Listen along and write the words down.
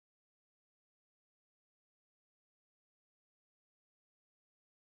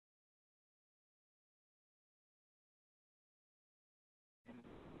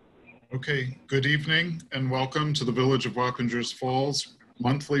Okay, good evening and welcome to the Village of Wappingers Falls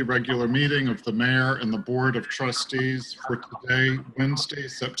monthly regular meeting of the Mayor and the Board of Trustees for today, Wednesday,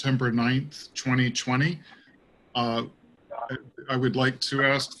 September 9th, 2020. I would like to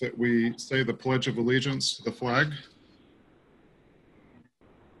ask that we say the Pledge of Allegiance to the flag.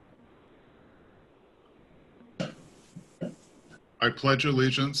 I pledge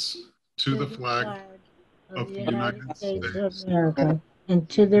allegiance to the flag of the United States of America and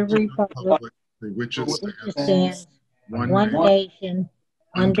to the republic for which it stands one nation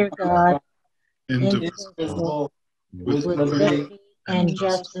under God, indivisible, with liberty and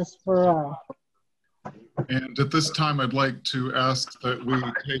justice for all. And at this time, I'd like to ask that we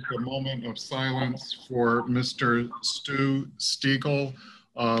take a moment of silence for Mr. Stu Stiegel,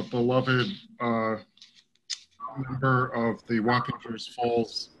 a beloved member of the Wappingers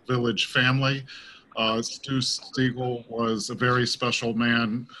Falls Village family. Stu Stiegel was a very special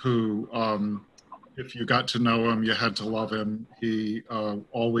man who, if you got to know him, you had to love him. He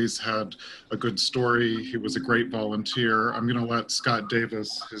always had a good story. He was a great volunteer. I'm going to let Scott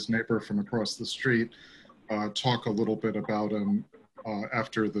Davis, his neighbor from across the street, talk a little bit about him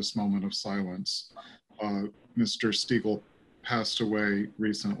after this moment of silence. Mr. Stiegel passed away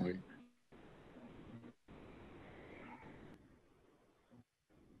recently.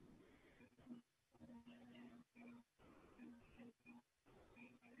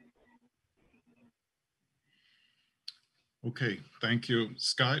 Okay, thank you.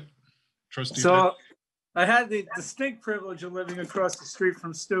 Scott, Trustee. So I had the distinct privilege of living across the street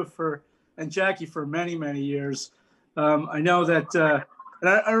from Stu and Jackie for many, many years. I know that, and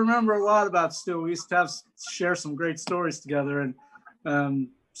I remember a lot about Stu. We used to share some great stories together. And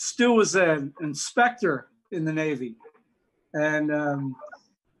Stu was an inspector in the Navy. And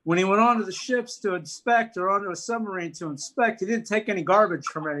when he went onto the ships to inspect or onto a submarine to inspect, he didn't take any garbage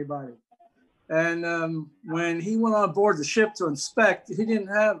from anybody. And when he went on board the ship to inspect,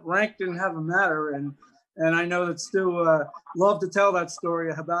 rank didn't have a matter. And I know that Stu loved to tell that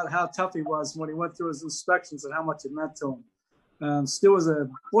story about how tough he was when he went through his inspections and how much it meant to him. Stu was a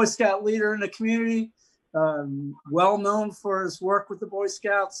Boy Scout leader in the community, well known for his work with the Boy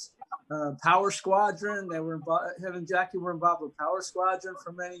Scouts, Power Squadron. Him and Jackie were involved with Power Squadron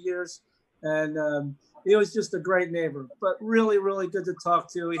for many years. And he was just a great neighbor, but really, really good to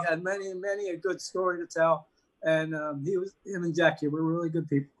talk to. He had many a good story to tell. And him and Jackie were really good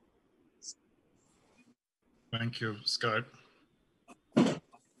people. Thank you, Scott.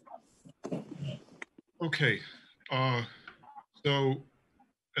 Okay, so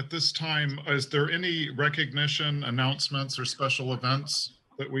at this time, is there any recognition, announcements, or special events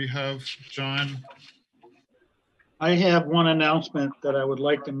that we have, John? I have one announcement that I would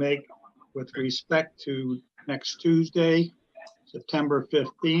like to make with respect to next Tuesday, September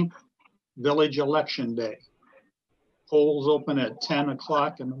 15th, Village Election Day. Polls open at 10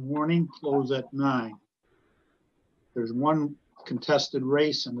 o'clock in the morning, close at 9. There's one contested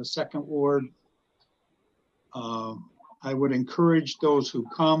race in the second ward. I would encourage those who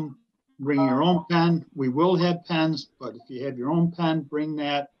come, bring your own pen. We will have pens, but if you have your own pen, bring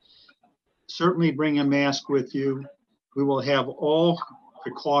that. Certainly bring a mask with you. We will have all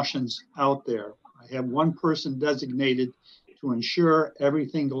precautions out there. I have one person designated to ensure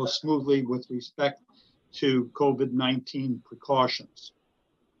everything goes smoothly with respect to COVID-19 precautions.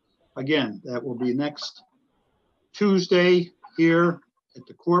 Again, that will be next Tuesday here at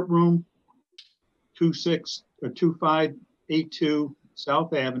the courtroom, 2582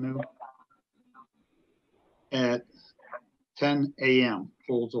 South Avenue at 10 a.m.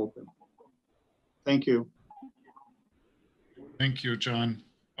 Polls open. Thank you. Thank you, John.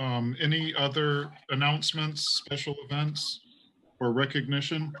 Any other announcements, special events, or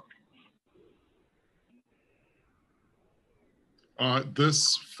recognition?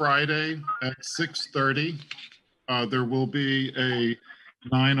 This Friday at 6:30, there will be a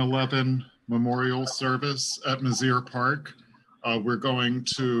 9/11 memorial service at Mizzier Park. We're going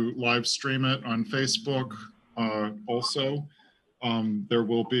to live stream it on Facebook also. There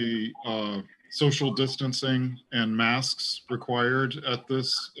will be social distancing and masks required at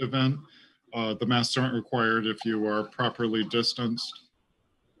this event. The masks aren't required if you are properly distanced.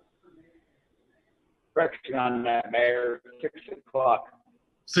 Correction on that, Mayor, 6 o'clock.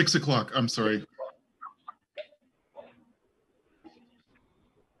 6 o'clock, I'm sorry.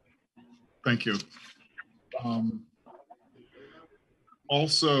 Thank you.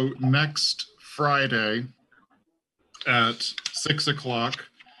 Also, next Friday at 6 o'clock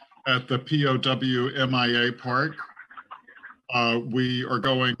at the POW MIA Park, we are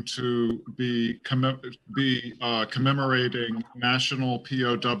going to be commemorating National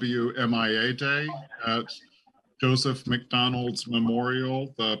POW MIA Day at Joseph McDonald's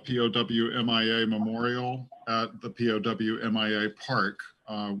Memorial, the POW MIA Memorial at the POW MIA Park,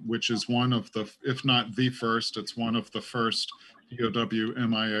 which is one of the, if not the first, it's one of the first POW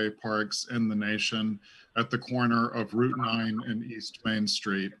MIA parks in the nation at the corner of Route 9 and East Main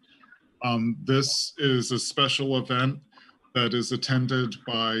Street. This is a special event that is attended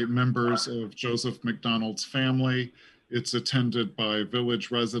by members of Joseph McDonald's family. It's attended by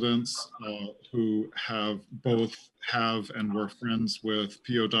village residents who have and were friends with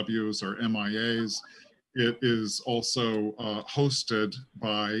POWs or MIAs. It is also hosted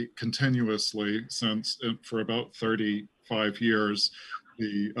by continuously for about 35 years,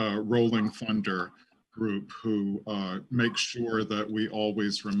 the Rolling Thunder group, who make sure that we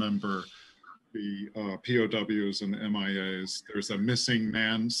always remember the POWs and the MIAs. There's a missing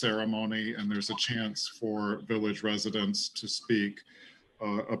man ceremony, and there's a chance for village residents to speak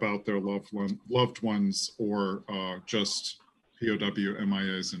about their loved ones or just POW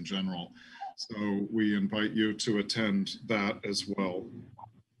MIAs in general. So we invite you to attend that as well.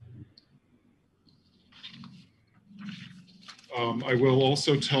 I will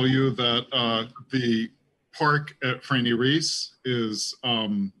also tell you that the park at Franny Reese is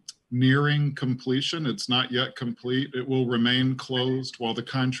nearing completion. It's not yet complete. It will remain closed while the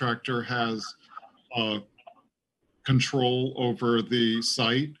contractor has control over the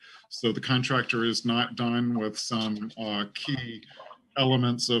site. So the contractor is not done with some key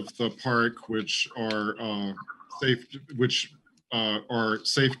elements of the park, which are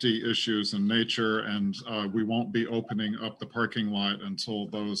safety issues in nature, and we won't be opening up the parking lot until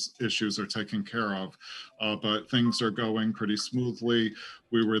those issues are taken care of. But things are going pretty smoothly.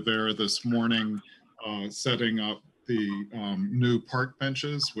 We were there this morning setting up the new park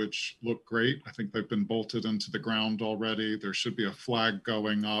benches, which look great. I think they've been bolted into the ground already. There should be a flag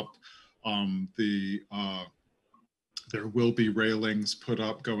going up. There will be railings put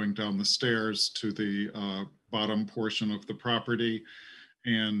up going down the stairs to the bottom portion of the property.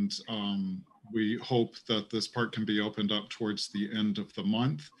 And we hope that this park can be opened up towards the end of the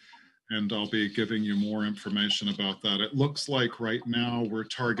month. And I'll be giving you more information about that. It looks like right now we're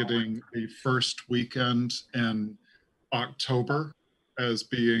targeting the first weekend in October as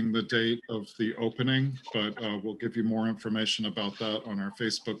being the date of the opening, but we'll give you more information about that on our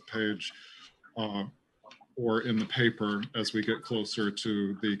Facebook page or in the paper as we get closer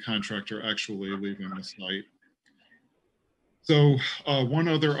to the contractor actually leaving the site. So one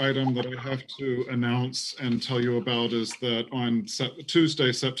other item that I have to announce and tell you about is that on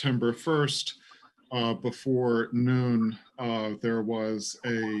Tuesday, September 1st, before noon, there was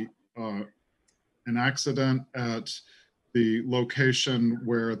an accident at the location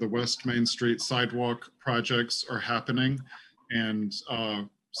where the West Main Street sidewalk projects are happening. And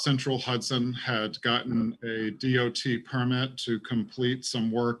Central Hudson had gotten a DOT permit to complete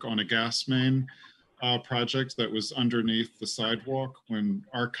some work on a gas main project that was underneath the sidewalk when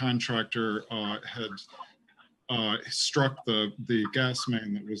our contractor had struck the gas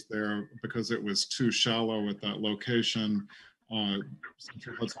main that was there because it was too shallow at that location.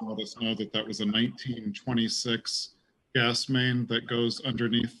 Central Hudson let us know that that was a 1926 gas main that goes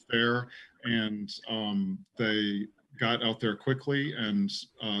underneath there, and they got out there quickly and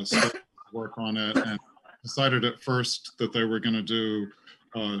started work on it, and decided at first that they were going to do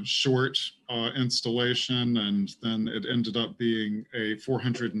short installation, and then it ended up being a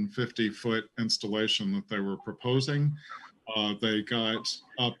 450-foot installation that they were proposing. They got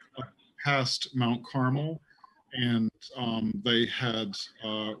up past Mount Carmel, and they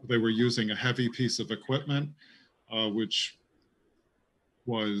were using a heavy piece of equipment, which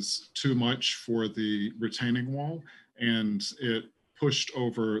was too much for the retaining wall, and it pushed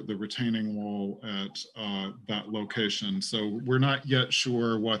over the retaining wall at that location. So we're not yet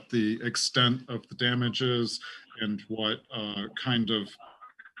sure what the extent of the damage is and what kind of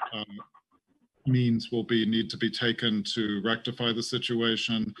means will need to be taken to rectify the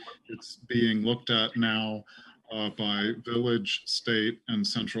situation. It's being looked at now by village, state, and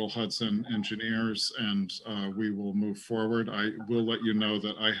Central Hudson engineers, and we will move forward. I will let you know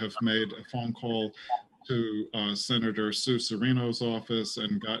that I have made a phone call to Senator Sue Serino's office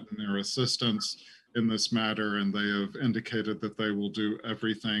and gotten their assistance in this matter, and they have indicated that they will do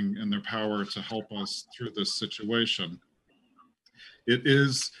everything in their power to help us through this situation. It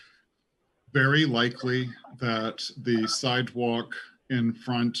is very likely that the sidewalk in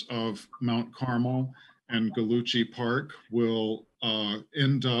front of Mount Carmel and Galucci Park will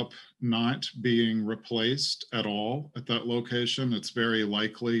end up not being replaced at all at that location. It's very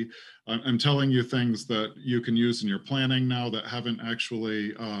likely. I'm telling you things that you can use in your planning now that haven't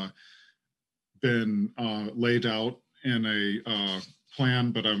actually been laid out in a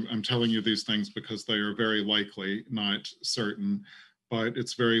plan, but I'm telling you these things because they are very likely, not certain. But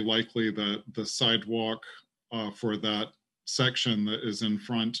it's very likely that the sidewalk for that section that is in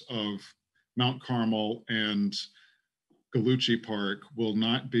front of Mount Carmel and Galucci Park will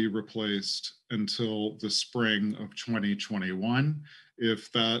not be replaced until the spring of 2021.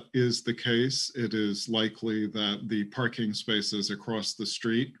 If that is the case, it is likely that the parking spaces across the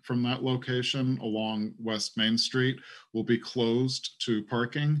street from that location along West Main Street will be closed to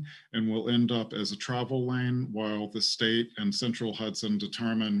parking and will end up as a travel lane while the state and Central Hudson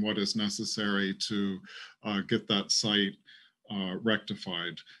determine what is necessary to get that site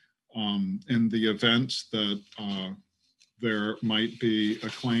rectified. In the event that there might be a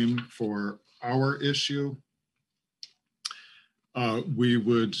claim for our issue,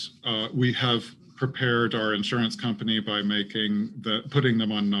 we have prepared our insurance company by putting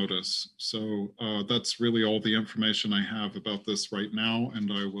them on notice. So that's really all the information I have about this right now, and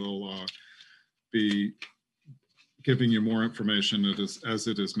I will be giving you more information as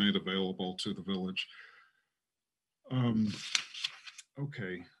it is made available to the village.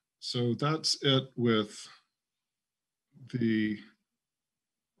 Okay, so that's it with the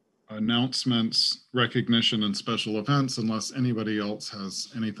announcements, recognition, and special events, unless anybody else has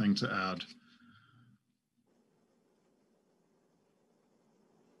anything to add.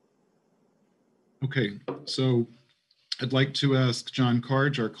 Okay, so I'd like to ask John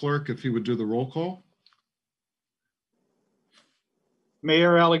Carge, our clerk, if he would do the roll call.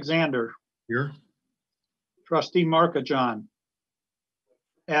 Mayor Alexander. Here. Trustee Markajohn.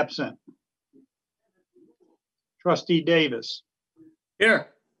 Absent. Trustee Davis. Here.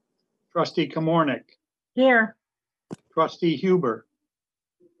 Trustee Komornick. Here. Trustee Huber.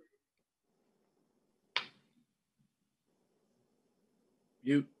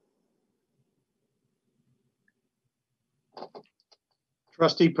 You.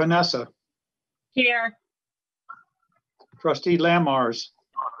 Trustee Panessa. Here. Trustee Lamars.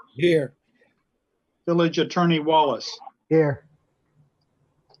 Here. Village Attorney Wallace. Here.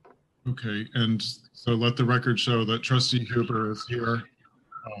 Okay, and so let the record show that Trustee Huber is here.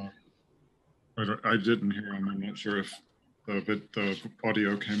 I didn't hear him. I'm not sure if the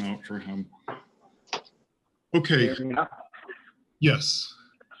audio came out for him. Okay. Yes.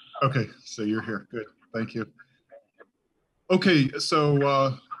 Okay, so you're here. Good. Thank you. Okay,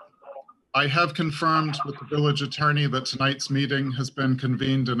 so I have confirmed with the village attorney that tonight's meeting has been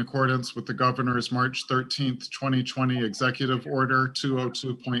convened in accordance with the governor's March 13th, 2020 Executive Order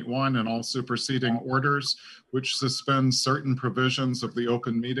 202.1 and all superseding orders, which suspends certain provisions of the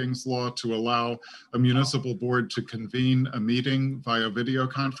Open Meetings Law to allow a municipal board to convene a meeting via video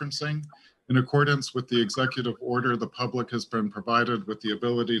conferencing. In accordance with the executive order, the public has been provided with the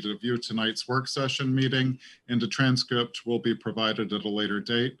ability to view tonight's work session meeting, and a transcript will be provided at a later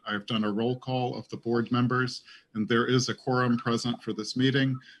date. I've done a roll call of the board members, and there is a quorum present for this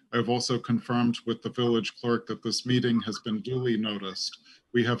meeting. I've also confirmed with the village clerk that this meeting has been duly noticed.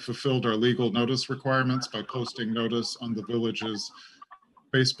 We have fulfilled our legal notice requirements by posting notice on the village's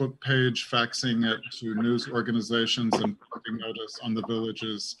Facebook page, faxing it to news organizations, and putting notice on the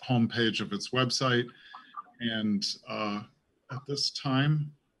village's homepage of its website. And at this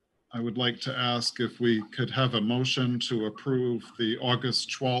time, I would like to ask if we could have a motion to approve the August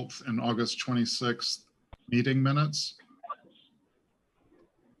 12th and August 26th meeting minutes.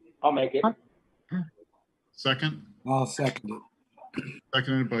 I'll make it. Second? I'll second it.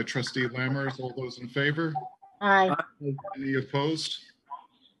 Seconded by Trustee Lammers. All those in favor? Aye. Any opposed?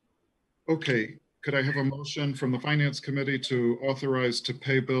 Okay, could I have a motion from the Finance Committee to authorize to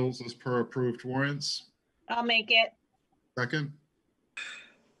pay bills as per approved warrants? I'll make it. Second?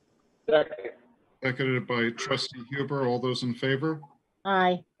 Second. Seconded by Trustee Huber. All those in favor?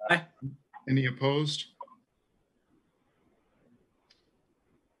 Aye. Any opposed?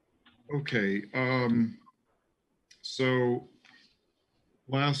 Okay, so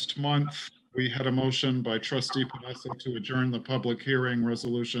last month we had a motion by Trustee Panessa to adjourn the public hearing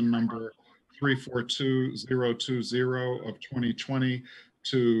resolution number 342020 of 2020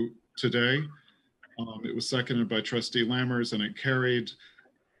 to today. It was seconded by Trustee Lammers and it carried.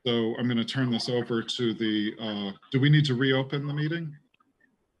 So I'm going to turn this over to the, do we need to reopen the meeting?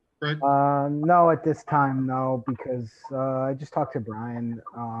 Greg? No, at this time, no, because I just talked to Brian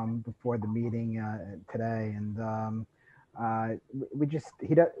before the meeting today, and we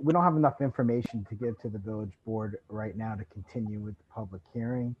don't have enough information to give to the village board right now to continue with the public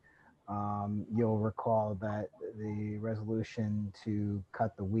hearing. You'll recall that the resolution to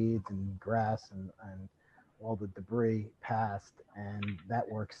cut the weeds and grass and all the debris passed, and that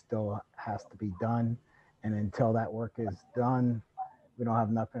work still has to be done. And until that work is done, we don't have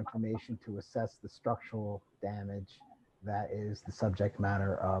enough information to assess the structural damage that is the subject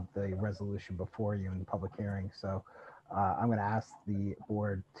matter of the resolution before you in the public hearing. So I'm going to ask the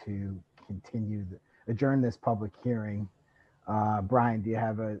board to adjourn this public hearing. Brian, do you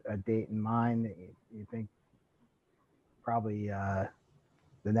have a date in mind that you think probably the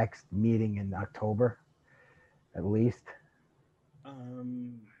next meeting in October, at least?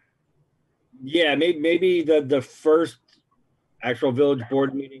 Yeah, maybe the first actual village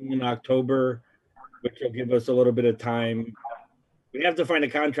board meeting in October, which will give us a little bit of time. We have to find a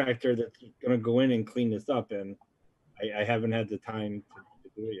contractor that's going to go in and clean this up, and I haven't had the time to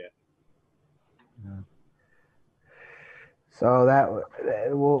do it yet. Yeah. So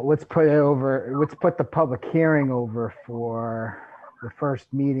let's put it over. Let's put the public hearing over for the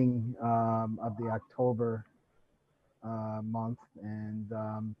first meeting of the October month, and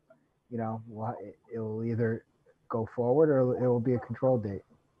it'll either go forward or it will be a control date.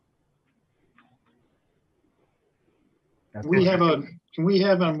 Can we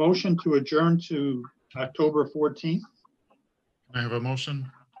have a motion to adjourn to October 14th? Can I have a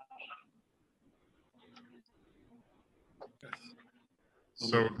motion?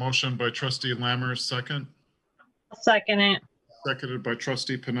 So motion by trustee Lammers, second. I'll second it. Seconded by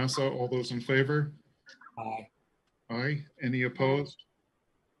trustee Panessa. All those in favor? Aye. Aye. Any opposed?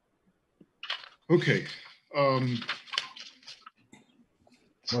 Okay. Motion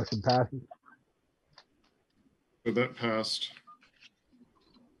passes. So that passed.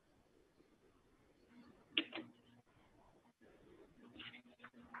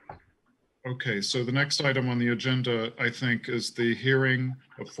 Okay, so the next item on the agenda, I think, is the hearing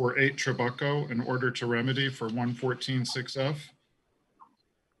for 8 Trabucco in order to remedy for 114.6F.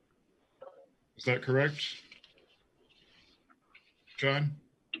 Is that correct? John?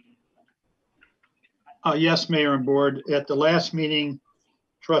 Yes, Mayor and Board. At the last meeting,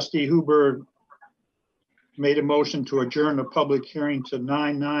 trustee Huber made a motion to adjourn the public hearing to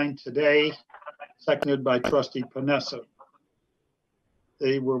 9/9 today, seconded by trustee Panessa.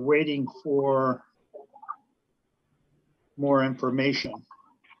 They were waiting for more information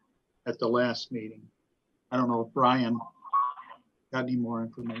at the last meeting. I don't know if Brian got any more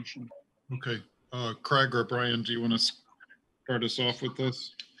information. Okay, Craig or Brian, do you want to start us off with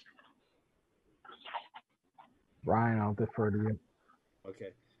this? Brian, I'll defer to you.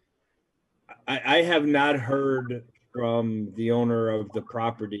 Okay. I have not heard from the owner of the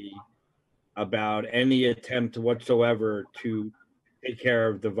property about any attempt whatsoever to take care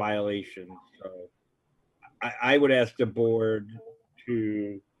of the violation. So I would ask the board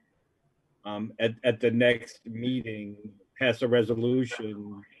to, at the next meeting, pass a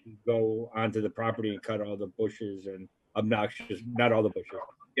resolution to go onto the property and cut all the bushes and not all the bushes,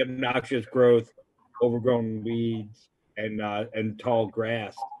 the obnoxious growth, overgrown weeds, and tall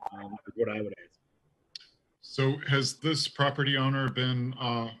grass, is what I would ask. So has this property owner been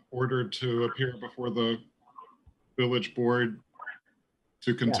ordered to appear before the village board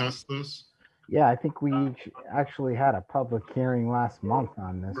to contest this? Yeah, I think we actually had a public hearing last month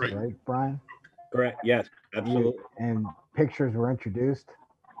on this, Right. right, Brian? Correct, yes, absolutely, And pictures were introduced.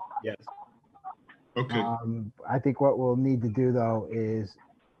 yes. Okay, I think what we'll need to do though is,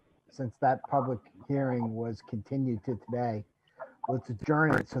 since that public hearing was continued to today, let's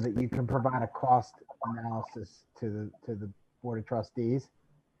adjourn it so that you can provide a cost analysis to the Board of Trustees,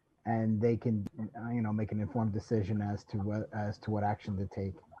 and they can, make an informed decision as to what action to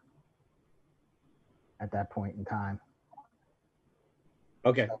take at that point in time.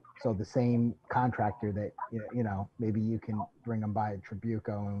 Okay, So the same contractor that, maybe you can bring them by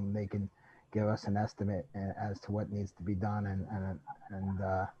Trabucco and they can give us an estimate as to what needs to be done, and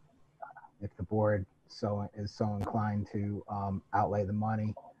if the board is so inclined to outlay the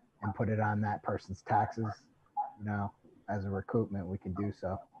money and put it on that person's taxes, as a recoupment, we can do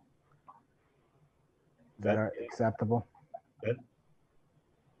so. Is that acceptable? It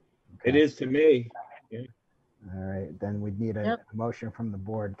Okay. is to me. All right, then we'd need a Yep. motion from the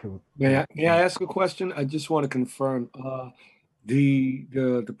board to. May I ask a question? I just want to confirm,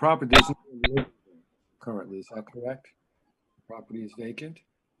 the property isn't currently, is that correct? The property is vacant?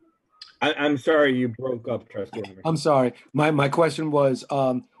 I'm sorry you broke up, trustee. Lemmer. I'm sorry. My question was,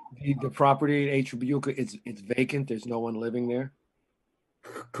 the property at Trabucco, it's vacant, there's no one living there?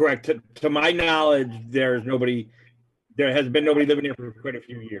 Correct. To my knowledge, there's there has been nobody living there for quite a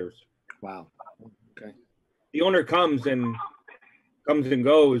few years. Wow. Okay. The owner comes and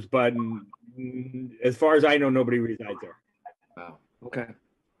goes, but as far as I know, nobody resides there. Wow. Okay.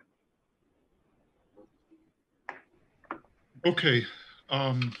 Okay,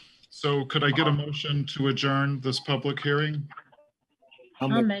 so could I get a motion to adjourn this public hearing? I'll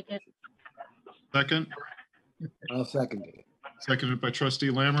make it. Second, I'll second it. seconded by trustee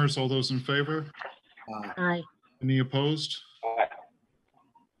Lammers. All those in favor? Aye. Any opposed? Aye.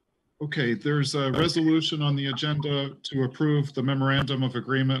 Okay, there's a resolution on the agenda to approve the memorandum of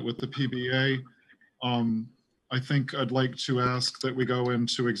agreement with the PBA. I think I'd like to ask that we go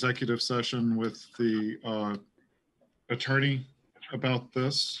into executive session with the attorney about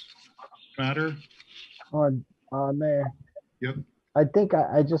this matter. Mayor. Yep. I think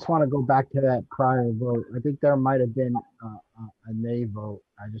I just want to go back to that prior vote. I think there might have been a nay vote.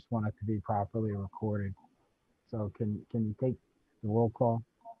 I just want it to be properly recorded. So can you take the roll call?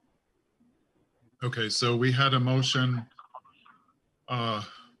 Okay, so we had a motion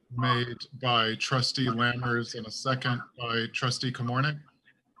made by trustee Lammers and a second by trustee Komornick.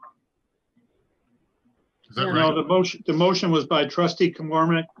 Is that Yeah. right? No, the motion was by trustee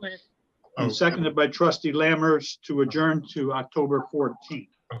Komornick Oh, and seconded by trustee Lammers to adjourn to October 14th.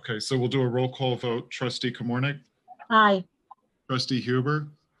 okay, so we'll do a roll call vote. Trustee Komornick, Aye. trustee Huber,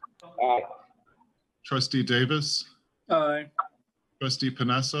 Aye. trustee Davis, Aye. trustee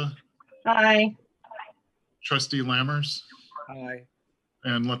Panessa, Aye. trustee Lammers, Aye.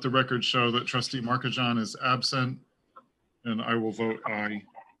 and let the record show that trustee Markajon is absent, and I will vote aye.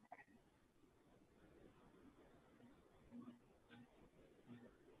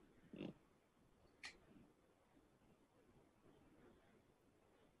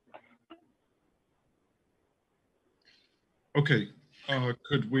 Okay,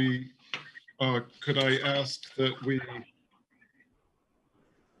 could I ask that we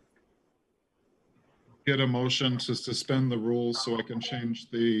get a motion to suspend the rules so I can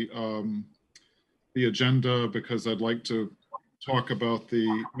change the agenda, because I'd like to talk about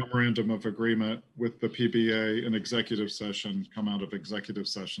the memorandum of agreement with the PBA in executive session, come out of executive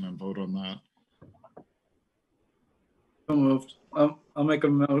session and vote on that. So moved. I'll make a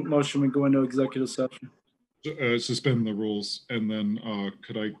motion. We go into executive session. Suspend the rules, and then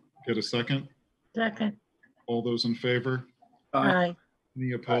could I get a second? Second. All those in favor? Aye.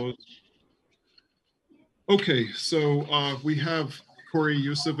 Any opposed? Okay, so we have Corey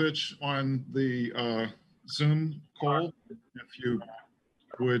Yusevich on the Zoom call. If you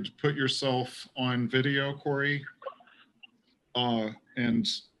would put yourself on video, Corey. And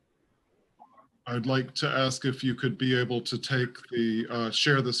I'd like to ask if you could be able to take the,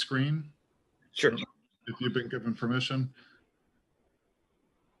 share the screen. Sure. If you've been given permission.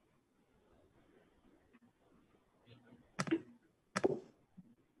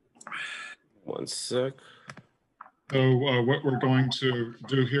 One sec. So what we're going to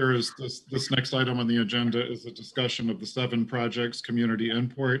do here is this next item on the agenda is a discussion of the 7 projects community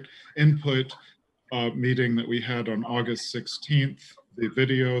input meeting that we had on August 16th, the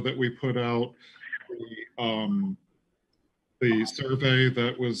video that we put out, the survey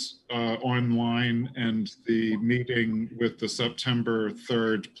that was online, and the meeting with the September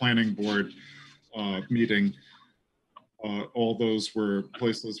 3rd planning board meeting. All those were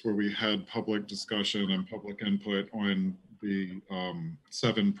places where we had public discussion and public input on the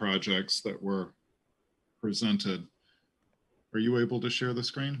 7 projects that were presented. Are you able to share the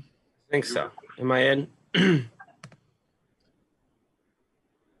screen? I think so. Am I in?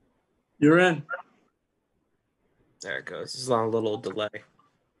 You're in. There it goes. This is on a little delay.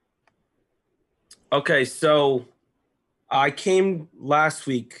 Okay, so I came last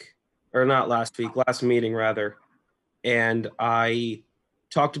week, or not last week, last meeting rather, and I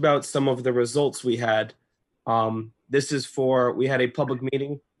talked about some of the results we had. This is we had a public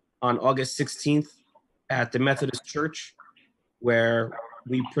meeting on August 16th at the Methodist Church, where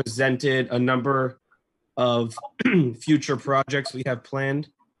we presented a number of future projects we have planned.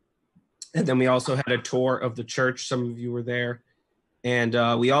 And then we also had a tour of the church. Some of you were there. And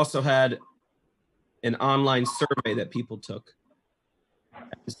we also had an online survey that people took.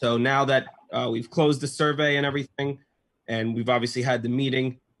 So now that we've closed the survey and everything, and we've obviously had the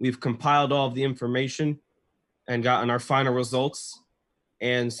meeting, we've compiled all of the information and gotten our final results.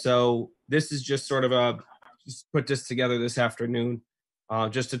 And so this is just sort of just put this together this afternoon,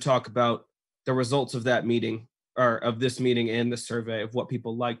 just to talk about the results of that meeting, or of this meeting and the survey of what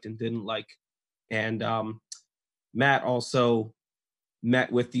people liked and didn't like. And Matt also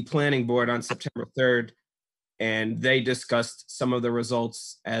met with the planning board on September 3rd, and they discussed some of the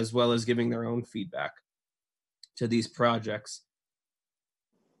results as well as giving their own feedback. to these projects.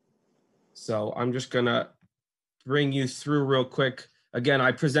 So I'm just gonna bring you through real quick. Again,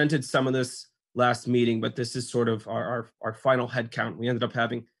 I presented some of this last meeting, but this is sort of our final head count. We ended up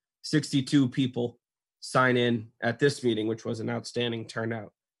having 62 people sign in at this meeting, which was an outstanding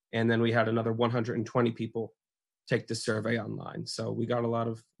turnout. And then we had another 120 people take the survey online. So we got a lot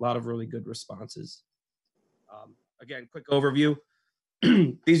of really good responses. Again, quick overview.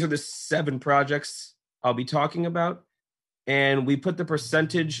 These are the 7 projects I'll be talking about. And we put the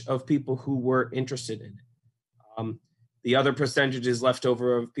percentage of people who were interested in it. The other percentage is left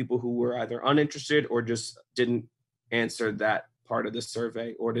over of people who were either uninterested or just didn't answer that part of the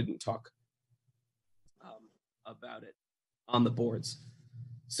survey or didn't talk about it on the boards.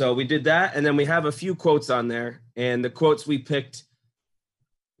 So we did that, and then we have a few quotes on there, and the quotes we picked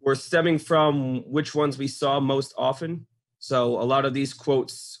were stemming from which ones we saw most often. So a lot of these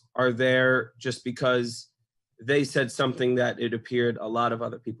quotes are there just because they said something that it appeared a lot of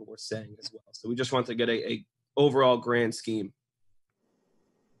other people were saying as well. So we just want to get a overall grand scheme.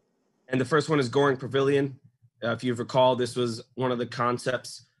 And the first one is Goring Pavilion. If you recall, this was one of the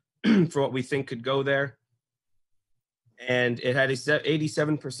concepts for what we think could go there. And it had a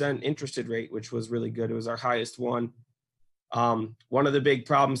 87% interested rate, which was really good. It was our highest one. One of the big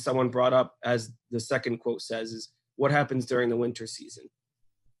problems someone brought up, as the second quote says, is what happens during the winter season.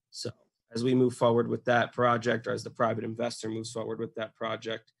 So as we move forward with that project, or as the private investor moves forward with that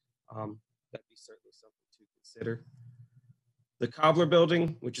project, that'd be certainly something to consider. The Cobbler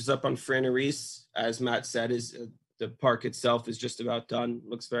Building, which is up on Franny Reese, as Matt said, is the park itself is just about done.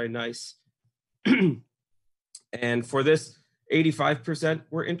 Looks very nice. And for this, 85%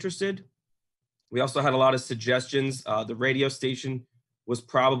 were interested. We also had a lot of suggestions. The radio station was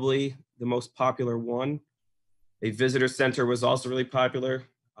probably the most popular one. A visitor center was also really popular.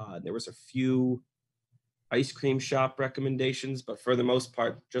 There was a few ice cream shop recommendations, but for the most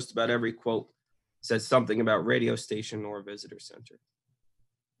part, just about every quote said something about radio station or visitor center.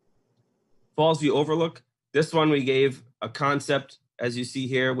 Fallsview Overlook. This one we gave a concept, as you see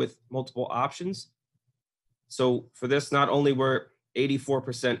here, with multiple options. So for this, not only were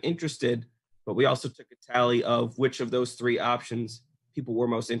 84% interested, but we also took a tally of which of those 3 options people were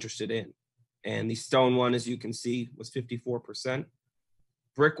most interested in. And the stone one, as you can see, was 54%.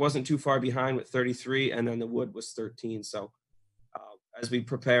 Brick wasn't too far behind with 33, and then the wood was 13. So as we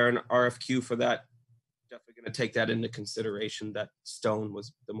prepare an RFQ for that, definitely going to take that into consideration, that stone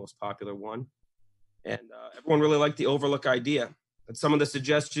was the most popular one. And everyone really liked the overlook idea. And some of the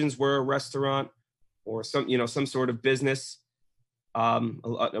suggestions were a restaurant or some sort of business.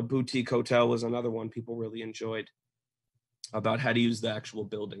 A boutique hotel was another one people really enjoyed, about how to use the actual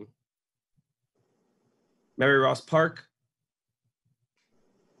building. Mary Ross Park,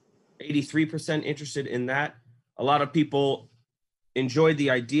 83% interested in that. A lot of people enjoyed the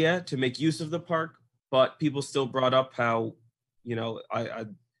idea to make use of the park, but people still brought up how,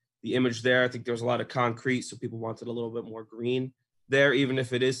 the image there, I think there was a lot of concrete, so people wanted a little bit more green there, even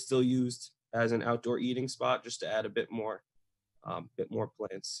if it is still used as an outdoor eating spot, just to add a bit more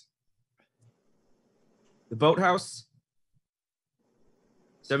plants. The Boathouse,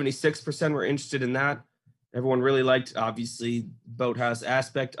 76% were interested in that. Everyone really liked, obviously, boathouse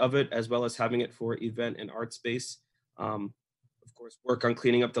aspect of it, as well as having it for event and art space. Of course, work on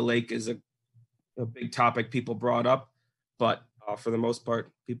cleaning up the lake is a big topic people brought up, but for the most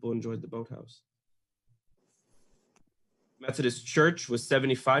part, people enjoyed the boathouse. Methodist Church was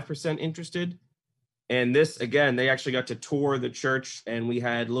 75% interested. And this, again, they actually got to tour the church, and we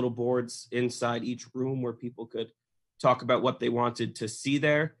had little boards inside each room where people could talk about what they wanted to see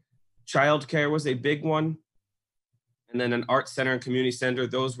there. Childcare was a big one. And then an art center and community center.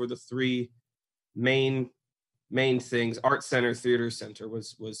 Those were the 3 main things. Art center, theater center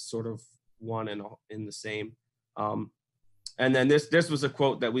was sort of one and in the same. And then this was a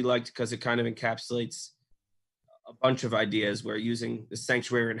quote that we liked because it kind of encapsulates a bunch of ideas. Where using the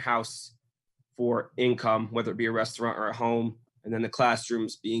sanctuary and house for income, whether it be a restaurant or a home, and then the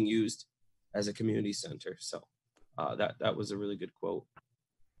classrooms being used as a community center. So that was a really good quote.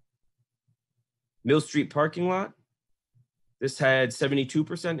 Mill Street parking lot. This had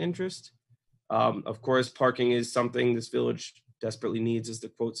 72% interest. Of course, parking is something this village desperately needs, as the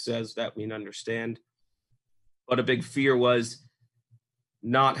quote says, that we understand. But a big fear was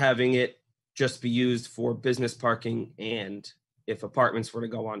not having it just be used for business parking, and if apartments were to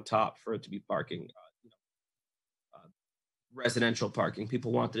go on top, for it to be parking, residential parking.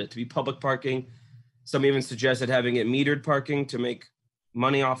 People wanted it to be public parking. Some even suggested having it metered parking to make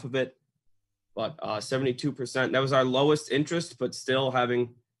money off of it. But 72%, that was our lowest interest, but still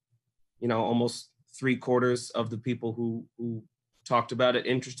having, almost 3/4 of the people who talked about it,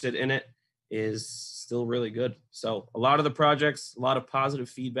 interested in it, is still really good. So a lot of the projects, a lot of positive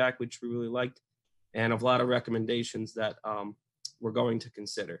feedback, which we really liked, and a lot of recommendations that we're going to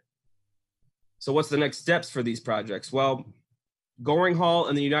consider. So what's the next steps for these projects? Well, Goring Hall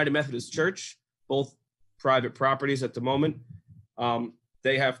and the United Methodist Church, both private properties at the moment,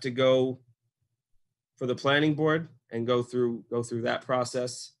 they have to go for the planning board and go through that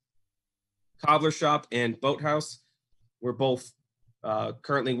process. Cobbler Shop and Boathouse, we're both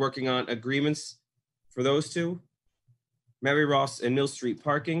currently working on agreements for those two. Mary Ross and Mill Street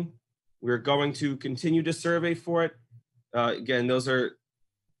parking, we're going to continue to survey for it. Again, those are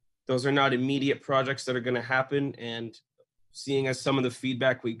not immediate projects that are going to happen, and seeing as some of the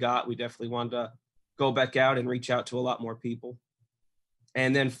feedback we got, we definitely wanted to go back out and reach out to a lot more people.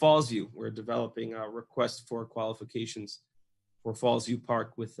 And then Fallsview, we're developing a request for qualifications for Fallsview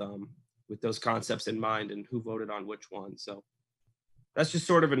Park with those concepts in mind and who voted on which one. So that's just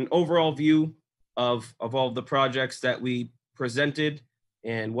sort of an overall view of all of the projects that we presented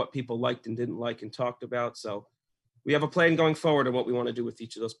and what people liked and didn't like and talked about. So we have a plan going forward on what we want to do with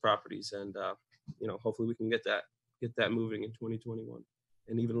each of those properties, and hopefully we can get that moving in 2021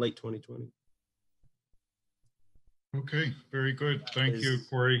 and even late 2020. Okay, very good. Thank you,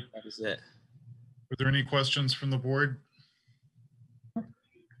 Corey. That is it. Are there any questions from the board?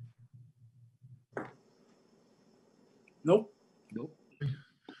 Nope.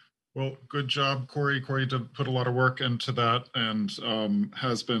 Well, good job, Corey. Corey did put a lot of work into that and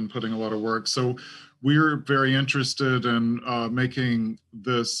has been putting a lot of work. So we're very interested in making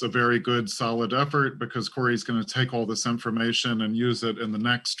this a very good, solid effort, because Corey's going to take all this information and use it in the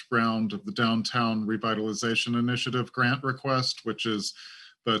next round of the Downtown Revitalization Initiative grant request, which is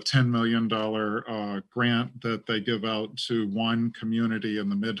the $10 million grant that they give out to one community in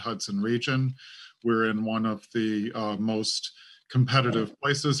the Mid-Hudson region. We're in one of the most competitive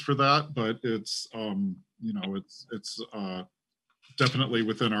places for that, but it's definitely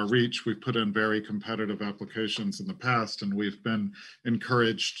within our reach. We've put in very competitive applications in the past, and we've been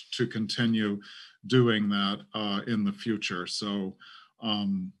encouraged to continue doing that in the future. So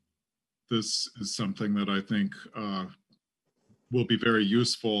this is something that I think will be very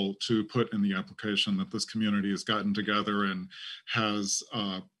useful to put in the application, that this community has gotten together and has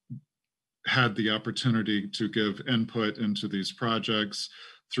had the opportunity to give input into these projects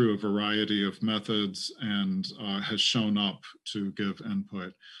through a variety of methods, and has shown up to give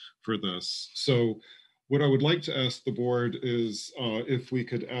input for this. So what I would like to ask the board is if we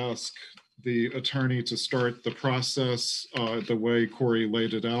could ask the attorney to start the process the way Corey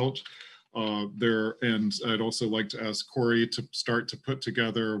laid it out there. And I'd also like to ask Corey to start to put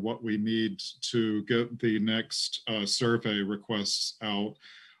together what we need to get the next survey requests out.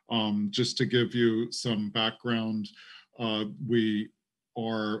 Just to give you some background, we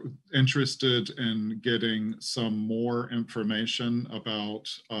are interested in getting some more information about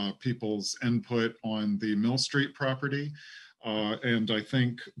people's input on the Mill Street property. And I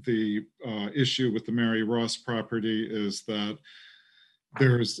think the issue with the Mary Ross property is that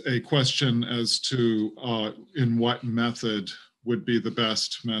there's a question as to in what method would be the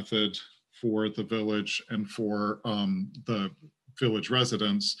best method for the village and for the village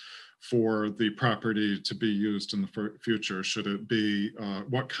residents for the property to be used in the future. Should it be,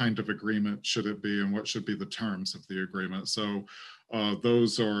 what kind of agreement should it be, and what should be the terms of the agreement? So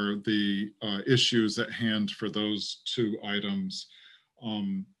those are the issues at hand for those two items.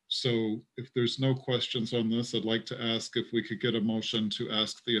 So if there's no questions on this, I'd like to ask if we could get a motion to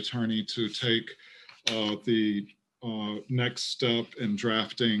ask the attorney to take the next step in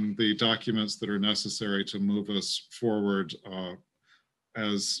drafting the documents that are necessary to move us forward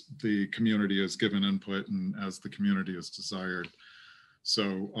as the community has given input and as the community has desired.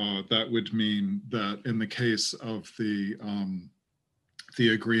 So that would mean that in the case of the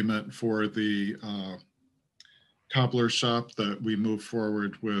agreement for the cobbler shop, that we move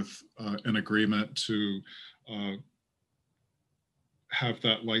forward with an agreement to have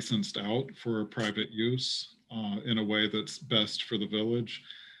that licensed out for private use in a way that's best for the village.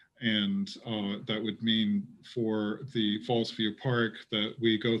 And that would mean for the Fallsview Park that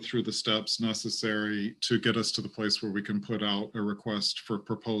we go through the steps necessary to get us to the place where we can put out a request for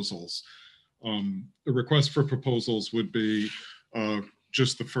proposals. A request for proposals would be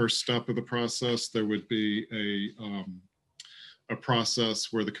just the first step of the process. There would be a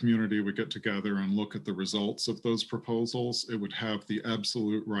process where the community would get together and look at the results of those proposals. It would have the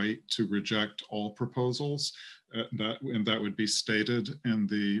absolute right to reject all proposals. And that would be stated in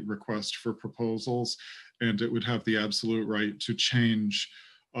the request for proposals. And it would have the absolute right to change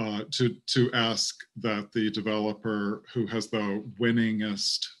to ask that the developer who has the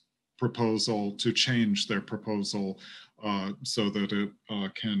winningest proposal to change their proposal so that it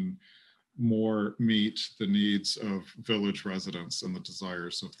can more meet the needs of village residents and the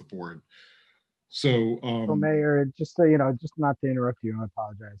desires of the board. So, So Mayor, just so you know, just not to interrupt you, I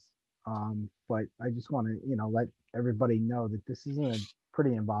apologize. But I just want to, let everybody know that this is a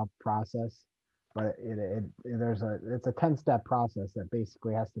pretty involved process, but it's a 10-step process that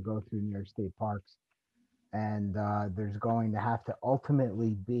basically has to go through New York State Parks. And there's going to have to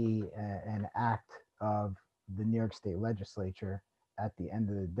ultimately be an act of the New York State Legislature at the end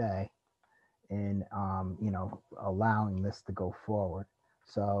of the day in, allowing this to go forward.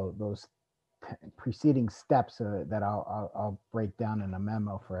 So those preceding steps that I'll break down in a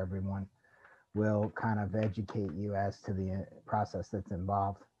memo for everyone will kind of educate you as to the process that's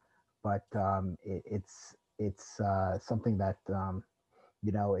involved. But it's something that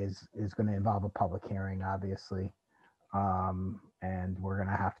is going to involve a public hearing, obviously, and we're going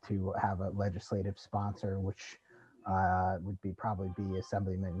to have a legislative sponsor, which would probably be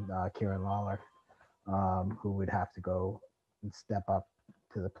Assemblyman Kieran Lawler, who would have to go and step up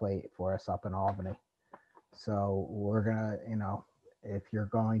to the plate for us up in Albany. So we're gonna, if you're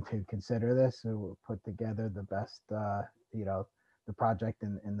going to consider this, we'll put together the best, the project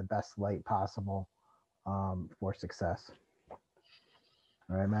in the best light possible for success.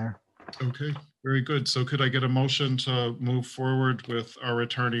 All right, Mayor. okay, very good. So could I get a motion to move forward with our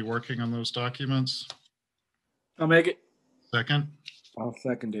attorney working on those documents? I'll make it. Second? I'll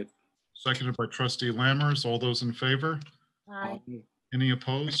second it. Seconded by Trustee Lammers. All those in favor? Aye. Any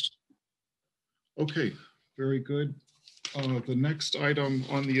opposed? Okay, very good. The next item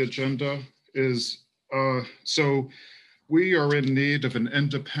on the agenda is, so we are in need of an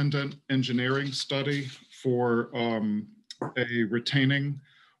independent engineering study for a retaining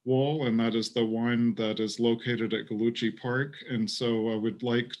wall, and that is the one that is located at Gallucci Park. And so I would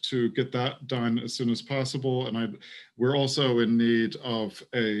like to get that done as soon as possible. And we're also in need of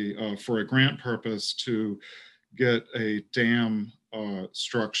for a grant purpose to get a dam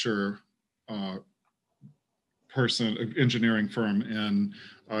structure engineering firm in.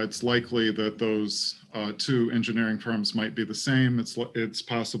 It's likely that those two engineering firms might be the same. It's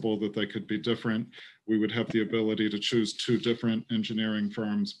possible that they could be different. We would have the ability to choose two different engineering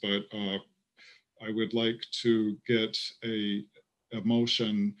firms, but I would like to get a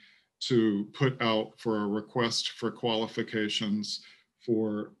motion to put out for a request for qualifications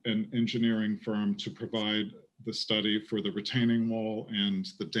for an engineering firm to provide the study for the retaining wall and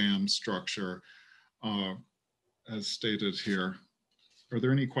the dam structure as stated here. Are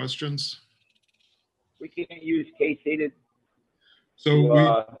there any questions? We can't use K-Seated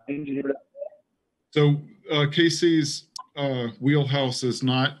So engineer that. So Casey's wheelhouse is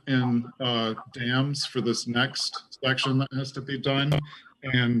not in dams for this next section that has to be done.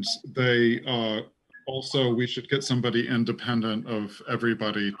 And they also, we should get somebody independent of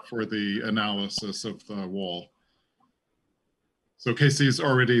everybody for the analysis of the wall. So Casey's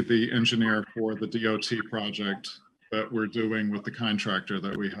already the engineer for the DOT project that we're doing with the contractor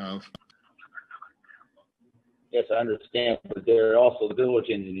that we have. Yes, I understand, but they're also village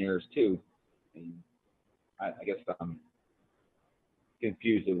engineers too. And I guess I'm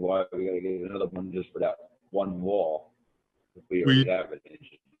confused of why we gotta get another one just for that one wall if we already have an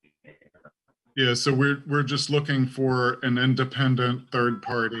engineer. Yeah, so we're just looking for an independent third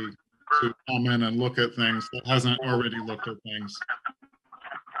party to come in and look at things that hasn't already looked at things.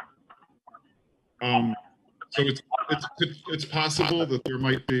 So it's possible that there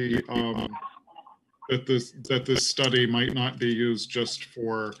might be that this study might not be used just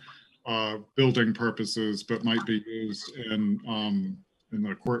for building purposes, but might be used in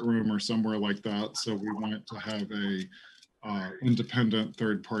the courtroom or somewhere like that. So we want to have a independent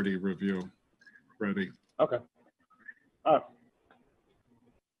third party review ready. Okay.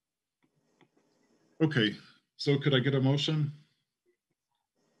 Okay, so could I get a motion?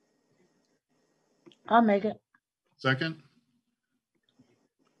 I'll make it. Second?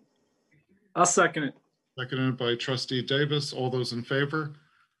 I'll second it. Seconded by Trustee Davis. All those in favor?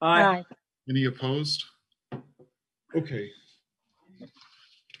 Aye. Any opposed? Okay.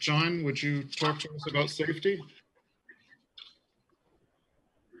 John, would you talk to us about safety?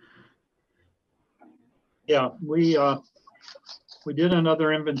 Yeah, we did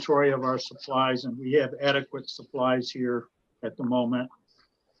another inventory of our supplies, and we have adequate supplies here at the moment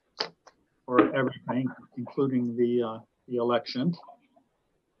for everything, including the election.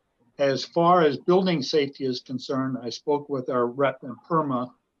 As far as building safety is concerned, I spoke with our rep in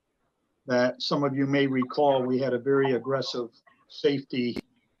PERMA that some of you may recall we had a very aggressive safety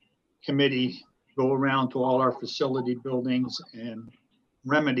committee go around to all our facility buildings and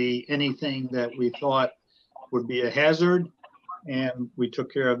remedy anything that we thought would be a hazard. And we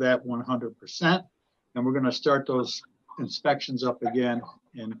took care of that 100%. And we're going to start those inspections up again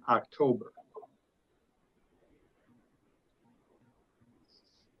in October.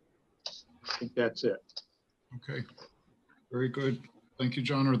 I think that's it. Okay, very good. Thank you,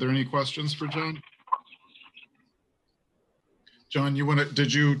 John. Are there any questions for John? John, you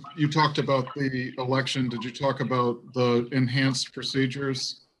talked about the election. Did you talk about the enhanced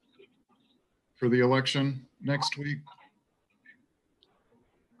procedures for the election next week?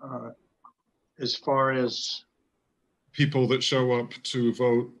 As far as people that show up to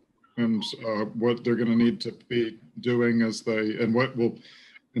vote and what they're going to need to be doing as and what will,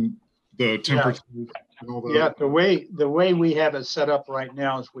 and the temperature and all that. Yeah, the way we have it set up right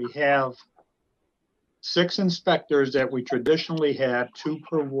now is we have 6 inspectors that we traditionally had, 2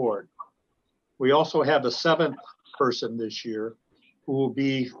 per ward. We also have a 7th person this year who will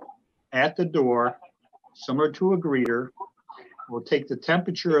be at the door, similar to a greeter. We'll take the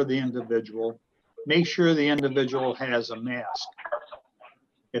temperature of the individual, make sure the individual has a mask.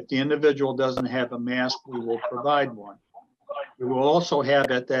 If the individual doesn't have a mask, we will provide one. We will also have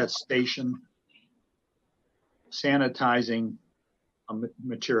at that station sanitizing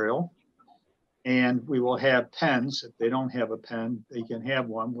material. And we will have pens. If they don't have a pen, they can have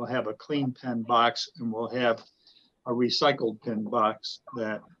one. We'll have a clean pen box, and we'll have a recycled pen box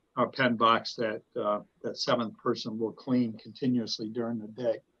that 7th person will clean continuously during the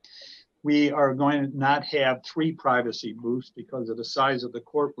day. We are going to not have 3 privacy booths because of the size of the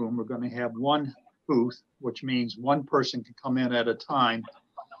courtroom. We're going to have 1 booth, which means 1 person can come in at a time,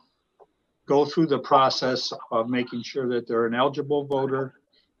 go through the process of making sure that they're an eligible voter,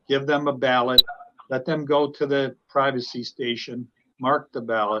 give them a ballot, let them go to the privacy station, mark the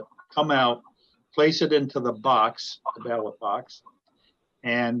ballot, come out, place it into the box, the ballot box,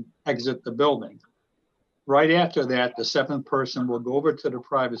 and exit the building. Right after that, the 7th person will go over to the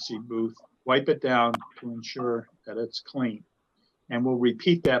privacy booth, wipe it down to ensure that it's clean. And we'll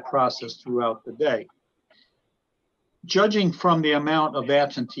repeat that process throughout the day. Judging from the amount of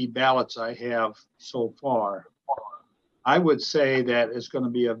absentee ballots I have so far, I would say that it's going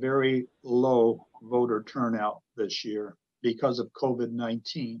to be a very low voter turnout this year because of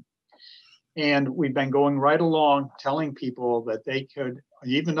COVID-19. And we've been going right along telling people that they could,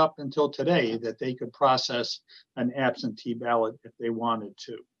 even up until today, that they could process an absentee ballot if they wanted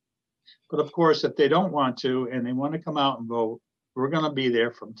to. But of course, if they don't want to and they want to come out and vote, we're going to be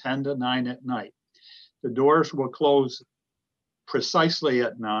there from 10 to 9 at night. The doors will close precisely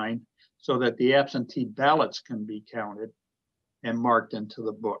at 9 so that the absentee ballots can be counted and marked into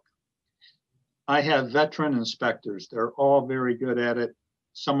the book. I have veteran inspectors. They're all very good at it.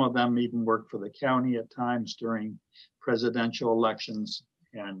 Some of them even work for the county at times during presidential elections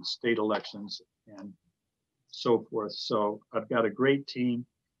and state elections and so forth. So I've got a great team.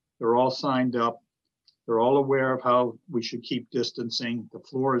 They're all signed up. They're all aware of how we should keep distancing. The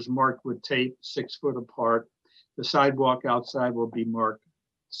floor is marked with tape, 6 foot apart. The sidewalk outside will be marked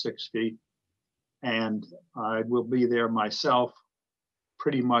 6 feet. And I will be there myself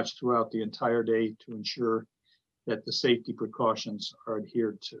pretty much throughout the entire day to ensure that the safety precautions are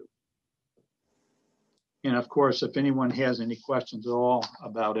adhered to. And of course, if anyone has any questions at all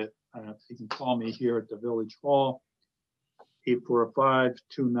about it, you can call me here at the Village Hall,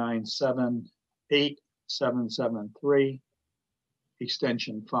 845-297-8773,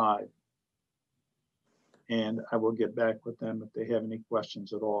 extension 5. And I will get back with them if they have any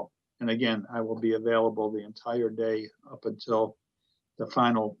questions at all. And again, I will be available the entire day up until the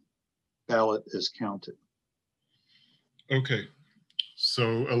final ballot is counted. Okay,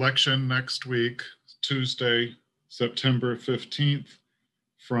 so election next week, Tuesday, September 15th,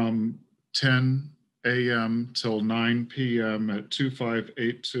 from 10 a.m. till 9 p.m. at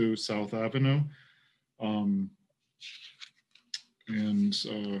 2582 South Avenue.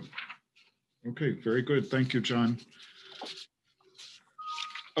 Okay, very good. Thank you, John.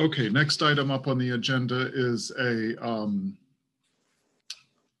 Okay, next item up on the agenda is a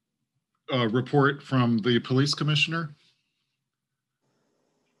report from the police commissioner.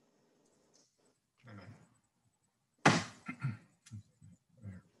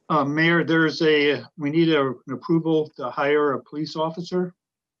 Mayor, we need an approval to hire a police officer.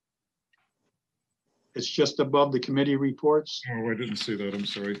 It's just above the committee reports. Oh, I didn't see that. I'm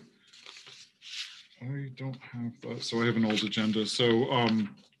sorry. I don't have that. So I have an old agenda. So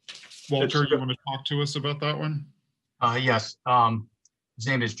Walter, you want to talk to us about that one? Yes. His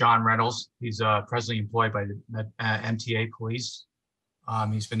name is John Reynolds. He's presently employed by the MTA Police.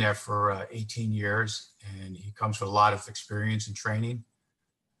 He's been there for 18 years, and he comes with a lot of experience and training,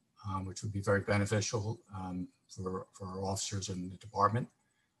 which would be very beneficial for our officers in the department.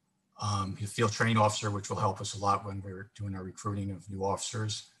 He's a field training officer, which will help us a lot when we're doing our recruiting of new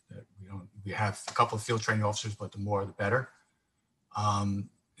officers. We have a couple of field training officers, but the more the better.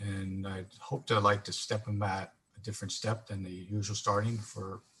 And I hope to step him at a different step than the usual starting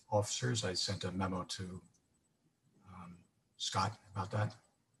for officers. I sent a memo to Scott about that.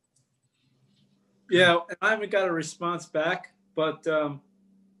 Yeah, and I haven't got a response back, but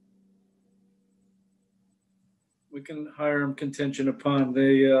we can hire him contingent upon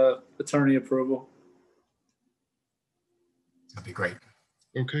the attorney approval. That'd be great.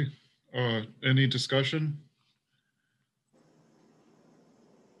 Okay. Any discussion?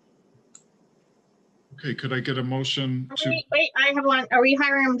 Okay, could I get a motion to? Wait, I have one. Are we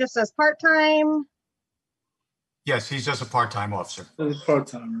hiring him just as part-time? Yes, he's just a part-time officer.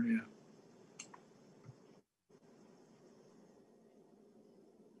 Part-timer, yeah.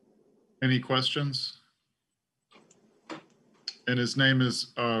 Any questions? And his name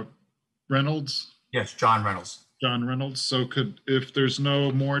is Reynolds? Yes, John Reynolds. John Reynolds. So if there's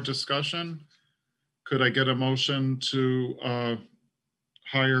no more discussion, could I get a motion to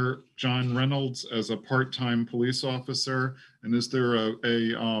hire John Reynolds as a part-time police officer? And is there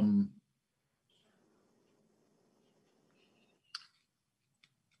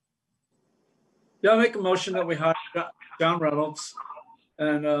Yeah, I'll make a motion that we hire John Reynolds.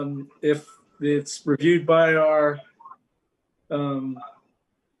 And if it's reviewed by our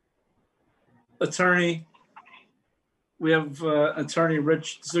attorney, we have attorney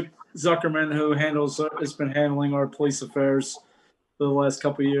Rich Zuckerman, who has been handling our police affairs for the last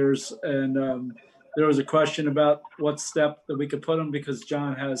couple of years. And there was a question about what step that we could put him, because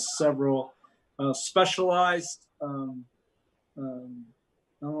John has several specialized, I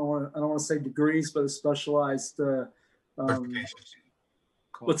don't want to say degrees, but a specialized,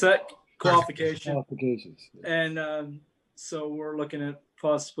 what's that? Qualifications. And so we're looking at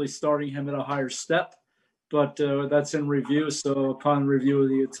possibly starting him at a higher step, but that's in review. So upon review of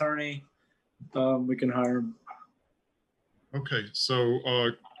the attorney, we can hire him. okay, so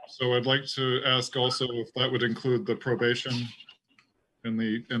I'd like to ask also if that would include the probation and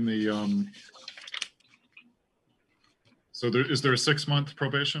so is there a 6-month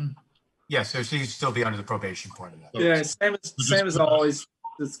probation? Yes, so he'd still be under the probation part of that. Yeah, same as always.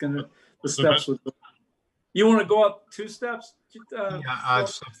 It's the steps with. You want to go up 2 steps?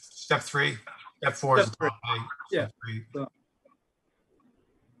 Step 3, step 4 is the top pay. Yeah. Step 3.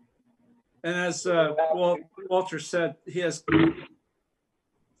 And as Walter said, he has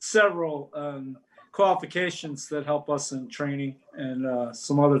several qualifications that help us in training and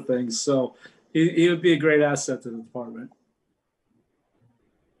some other things. So he would be a great asset to the department.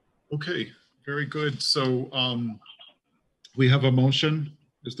 Okay, very good. So we have a motion.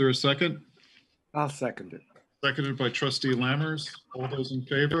 Is there a second? I'll second it. Seconded by Trustee Lammers. All those in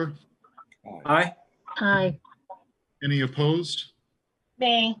favor? Aye. Aye. Any opposed?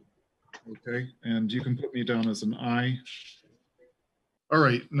 Me. Okay, and you can put me down as an aye. All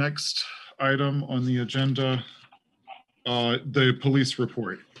right, next item on the agenda, the police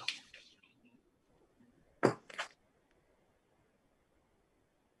report.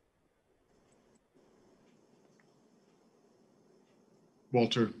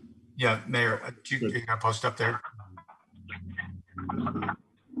 Walter. Yeah, Mayor, you got to post up there.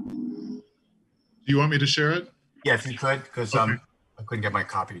 Do you want me to share it? Yeah, if you could, because Okay. I couldn't get my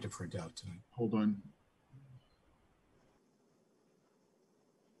copy to print out tonight. Hold on.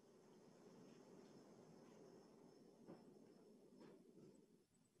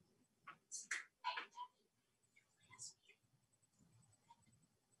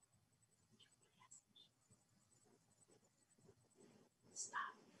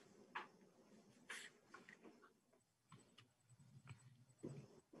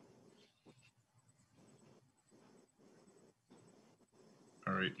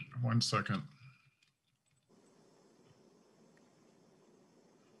 All right, 1 second.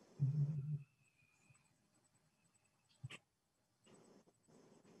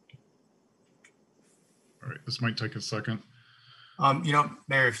 All right, this might take a second.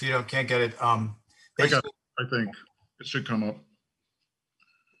 Mayor, if you can't get it, I got basically, it, I think. It should come up.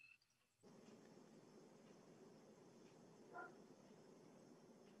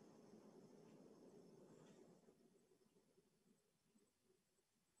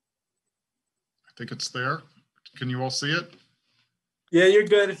 I think it's there. Can you all see it? Yeah, you're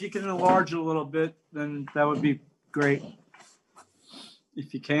good. If you can enlarge it a little bit, then that would be great.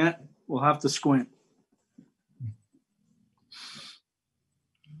 If you can't, we'll have to squint.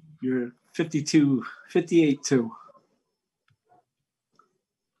 You're 52, 58-2.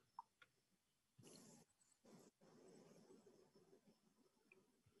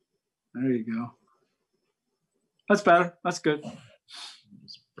 There you go. That's better. That's good.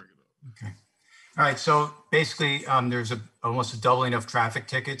 Just bring it up. Okay. All right. So basically, there's almost a doubling of traffic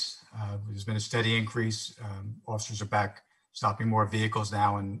tickets. There's been a steady increase. Officers are back stopping more vehicles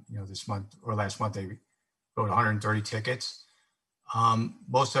now, and this month or last month they wrote 130 tickets.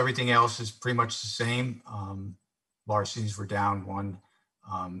 Most everything else is pretty much the same. Larcenies were down 1,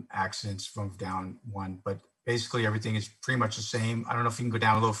 accidents were down 1, but basically everything is pretty much the same. I don't know if you can go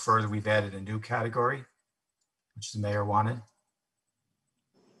down a little further. We've added a new category, which the mayor wanted.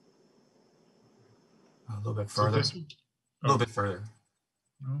 A little bit So further. this one- A little bit further.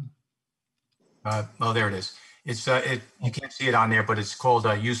 Oh, Oh, there it is. It's you can't see it on there, but it's called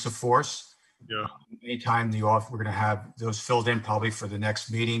use of force. yeah. Anytime we're going to have those filled in probably for the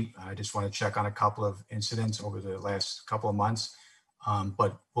next meeting. I just want to check on a couple of incidents over the last couple of months.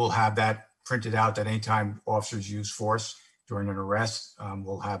 But we'll have that printed out that anytime officers use force during an arrest,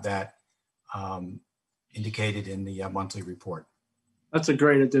 we'll have that indicated in the monthly report. That's a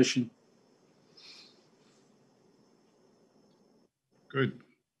great addition. Good.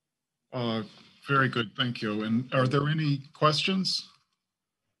 Very good. Thank you. And are there any questions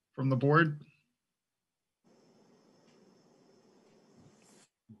from the board?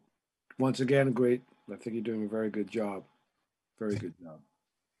 Once again, great. I think you're doing a very good job. Very good job.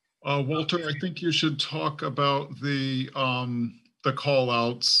 Walter, I think you should talk about the call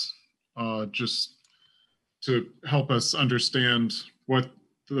outs, just to help us understand what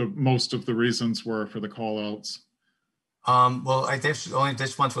most of the reasons were for the call outs. Well, only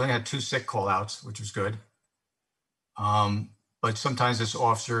this month we only had 2 sick call outs, which was good. But sometimes as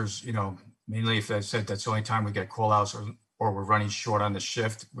officers, mainly if I said that's the only time we get call outs or we're running short on the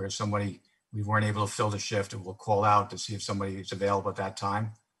shift where we weren't able to fill the shift, and we'll call out to see if somebody is available at that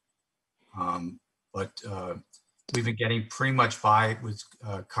time. But we've been getting pretty much by with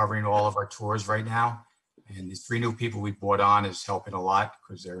covering all of our tours right now. And the 3 new people we brought on is helping a lot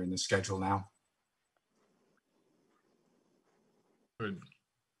because they're in the schedule now. Good.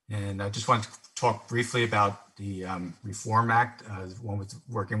 And I just wanted to talk briefly about the Reform Act,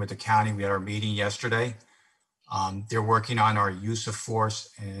 working with the county. We had our meeting yesterday. They're working on our use of force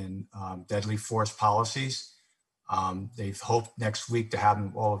and deadly force policies. They've hoped next week to have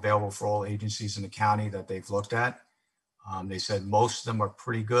them all available for all agencies in the county that they've looked at. They said most of them are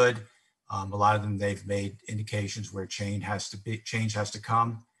pretty good. A lot of them they've made indications where change has to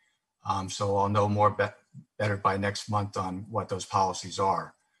come. So I'll know more better by next month on what those policies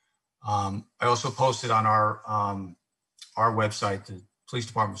are. I also posted on our website, the police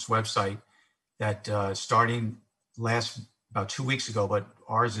department's website, that starting about 2 weeks ago, but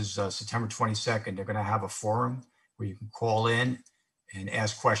ours is September 22nd, they're going to have a forum where you can call in and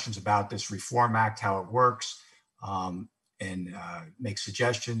ask questions about this Reform Act, how it works, and make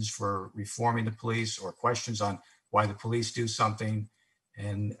suggestions for reforming the police or questions on why the police do something.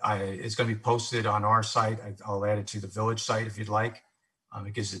 And it's going to be posted on our site. I'll add it to the village site if you'd like.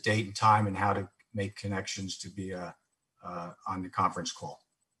 It gives the date and time and how to make connections to be on the conference call.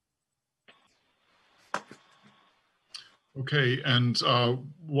 Okay, and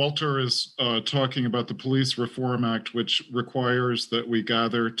Walter is talking about the Police Reform Act, which requires that we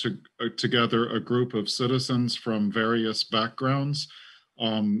gather together a group of citizens from various backgrounds.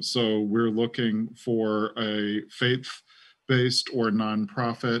 So we're looking for a faith-based or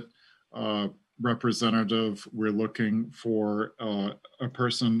nonprofit representative. We're looking for a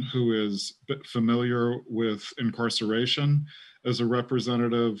person who is familiar with incarceration as a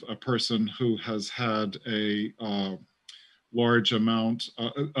representative, a person who has had a large amount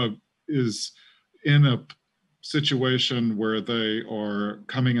is in a situation where they are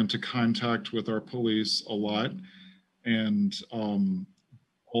coming into contact with our police a lot, and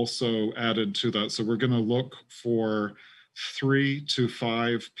also added to that. So we're going to look for 3 to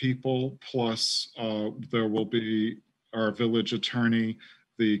 5 people, plus there will be our village attorney,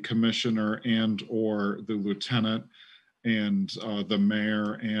 the commissioner and or the lieutenant, and the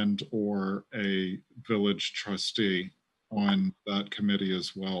mayor and or a village trustee on that committee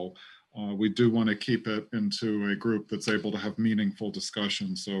as well. We do want to keep it into a group that's able to have meaningful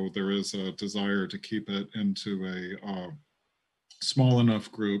discussion. So there is a desire to keep it into a small enough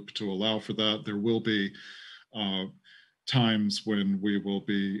group to allow for that. There will be times when we will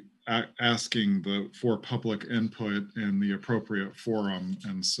be asking for public input in the appropriate forum.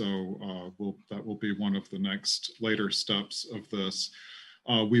 And so that will be one of the next later steps of this.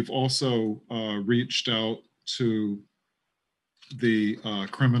 We've also reached out to the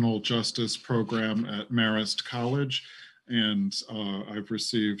criminal justice program at Marist College. And I've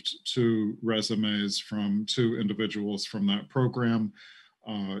received 2 resumes from 2 individuals from that program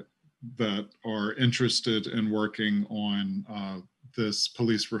that are interested in working on this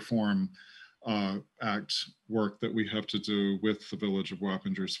police reform act work that we have to do with the village of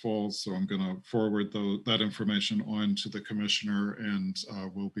Wappingers Falls. So I'm going to forward that information on to the commissioner, and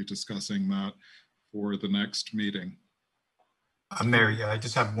we'll be discussing that for the next meeting. Mary, I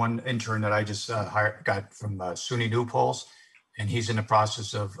just have one intern that I just got from SUNY New Paltz, and he's in the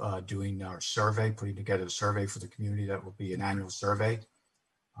process of doing our survey, putting together a survey for the community that will be an annual survey.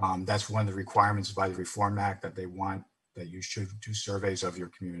 That's one of the requirements by the Reform Act, that they want that you should do surveys of your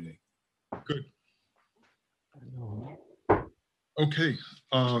community. Good. Okay.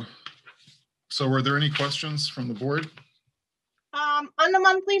 So are there any questions from the board? On the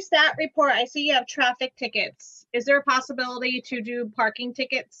monthly stat report, I see you have traffic tickets. Is there a possibility to do parking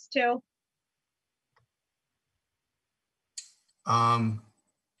tickets too?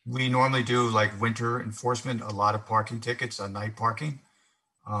 We normally do like winter enforcement, a lot of parking tickets on night parking.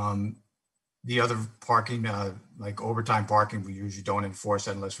 The other parking, like overtime parking, we usually don't enforce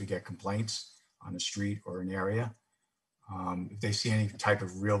that unless we get complaints on the street or an area. If they see any type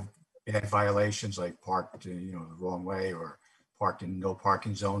of real bad violations, like parked, the wrong way or parked in no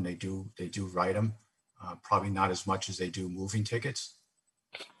parking zone, they do write them. Probably not as much as they do moving tickets.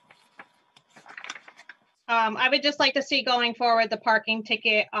 I would just like to see going forward the parking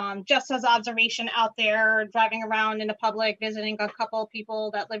ticket, just as observation out there, driving around in the public, visiting a couple of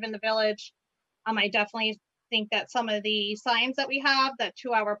people that live in the village. I definitely think that some of the signs that we have, that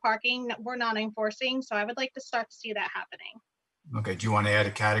 2-hour parking, we're not enforcing. So I would like to start to see that happening. Okay, do you want to add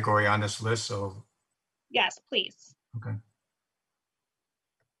a category on this list? So, Yes, please. okay.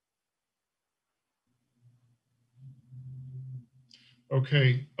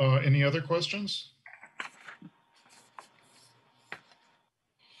 Okay, any other questions?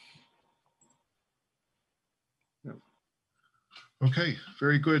 Okay,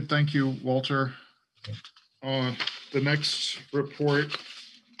 very good. Thank you, Walter. The next report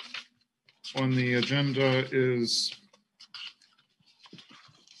on the agenda is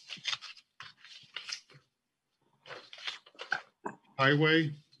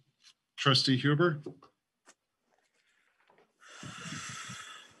Highway. Trustee Huber.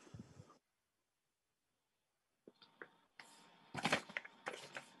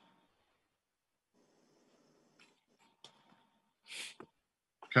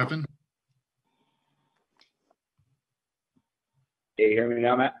 Kevin? Can you hear me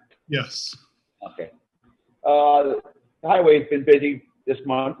now, Matt? Yes. Okay. The highway's been busy this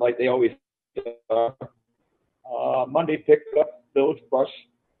month, like they always are. Monday pickup, village brush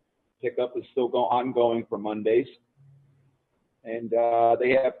pickup is still ongoing for Mondays. And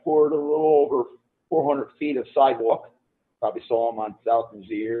they have poured a little over 400 feet of sidewalk. Probably saw them on South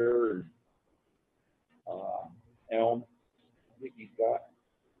Mizzier and Elm. I think he's got.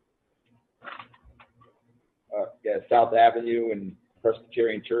 Yeah, South Avenue and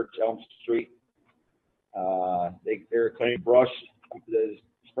Presbyterian Church, Elm Street. They're cleaning brush up the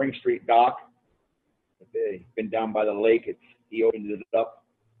Spring Street dock. They've been down by the lake. He opened it up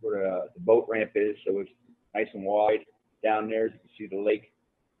where the boat ramp is, so it's nice and wide down there. You can see the lake.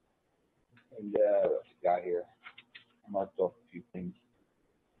 And what's he got here? I marked off a few things.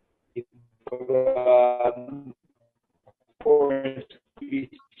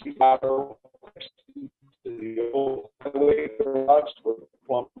 The old highway garage for the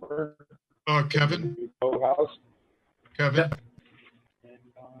plumber. Kevin? House. Kevin? And,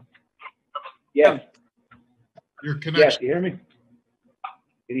 yes. Your Yes, connection. you hear me?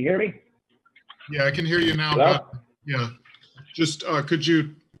 Can you hear me? Yeah, I can hear you now. Hello? But yeah. Just could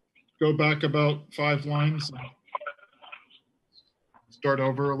you go back about 5 lines? And start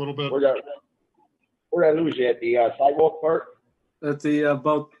over a little bit. Where'd I lose you at the sidewalk part? At the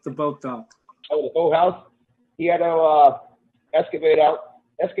boat dock. Oh, the boathouse. He had to excavate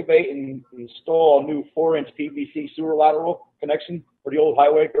and install a new 4-inch PVC sewer lateral connection for the old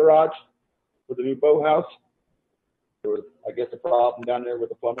highway garage for the new boathouse. There was, I guess, a problem down there with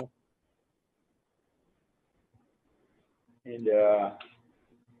the plumbing. And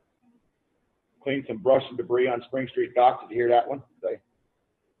cleaned some brush and debris on Spring Street dock. Did you hear that one?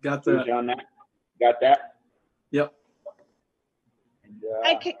 Got that. On that. Got that? Yep.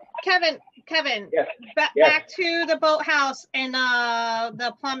 And, Kevin, yes. Back Yes. to the boathouse and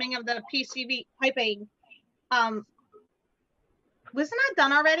the plumbing of the PCV piping. Wasn't that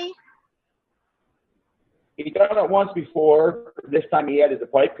done already? He done it once before. This time he added the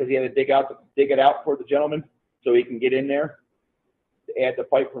pipe because he had to dig it out for the gentleman so he can get in there. to add the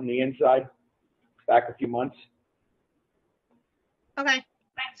pipe from the inside back a few months. Okay,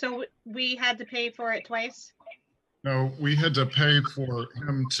 so we had to pay for it twice? No, we had to pay for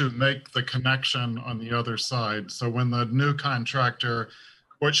him to make the connection on the other side. So when the new contractor,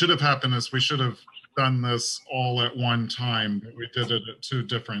 what should have happened is we should have done this all at one time, but we did it at 2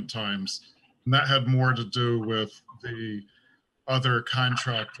 different times. And that had more to do with the other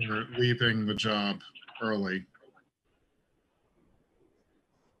contractor leaving the job early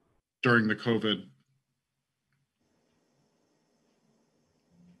during the COVID.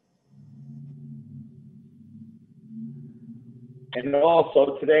 And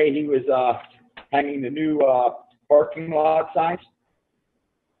also today he was hanging the new parking lot signs.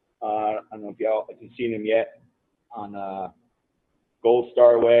 I don't know if y'all have seen them yet on Gold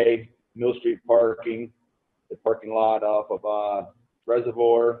Star Way, Mill Street parking, the parking lot off of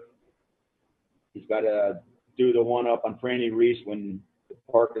Reservoir. He's got to do the one up on Franny Reese when the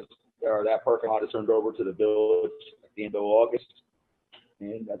that parking lot is turned over to the village at the end of August.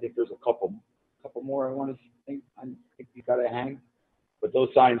 And I think there's a couple more I think you got to hang. But those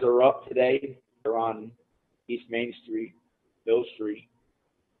signs are up today. They're on East Main Street, Mill Street,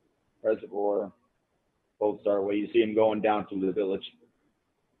 Reservoir, Gold Star Way. You see them going down through the village.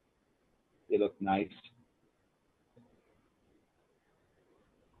 They look nice.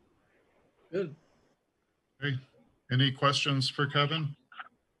 Good. Okay. Any questions for Kevin?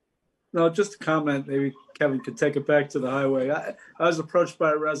 No, just a comment. Maybe Kevin could take it back to the highway. I was approached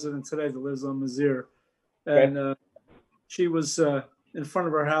by a resident today that lives on Mizzier, and she was in front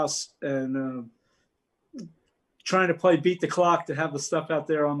of her house and trying to play beat the clock to have the stuff out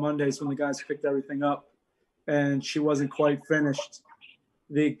there on Mondays when the guys picked everything up, and she wasn't quite finished.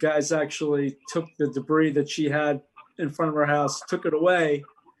 The guys actually took the debris that she had in front of her house, took it away,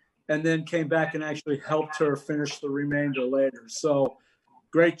 and then came back and actually helped her finish the remainder later. So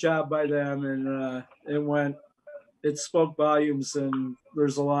great job by them, and it spoke volumes, and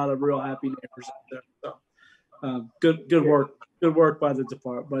there's a lot of real happy neighbors out there. So good work by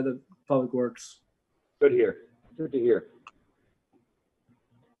the Public Works. Good to hear. Good to hear.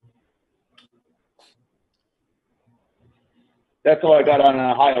 That's all I got on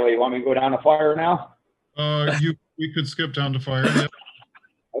the highway. You want me to go down to fire now? We could skip down to fire. Yeah.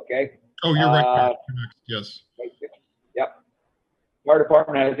 Okay. Oh, you're right. Yes. Yep. Fire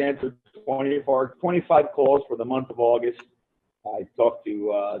department has answered 25 calls for the month of August. I talked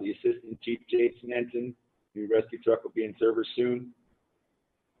to the assistant chief, Jason Ensign. New rescue truck will be in service soon.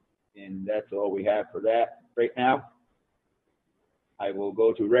 And that's all we have for that right now. I will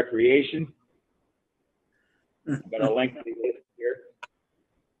go to recreation. I've got a lengthy list here.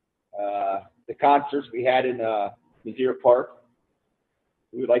 The concerts we had in Mizzier Park.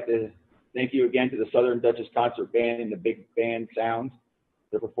 We would like to thank you again to the Southern Duchess Concert Band and the Big Band Sounds.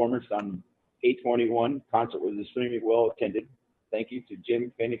 Their performance on 8/21 concert was extremely well attended. Thank you to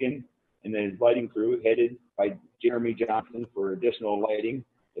Jim Finnegan and his lighting crew headed by Jeremy Johnson for additional lighting.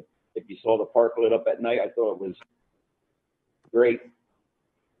 If you saw the park lit up at night, I thought it was great.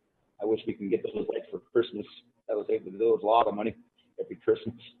 I wish we can get those lights for Christmas. That would save the village a lot of money every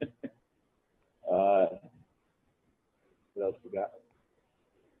Christmas. What else we got?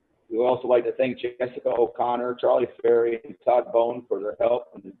 We would also like to thank Jessica O'Connor, Charlie Ferry, and Todd Bone for their help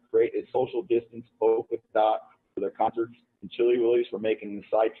and to create a social distance polka dot for their concerts, and Chili Willie's for making the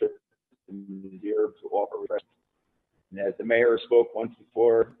side trip to Mizzier to offer refreshments. And as the mayor spoke once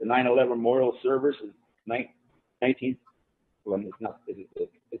before, the 9/11 Memorial Service is 19th. Well, it's not.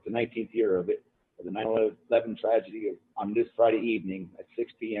 It's the 19th year of it. Of the 9/11 tragedy on this Friday evening at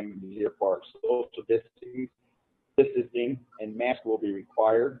 6 p.m. in Mizzier Park. Social distancing and mask will be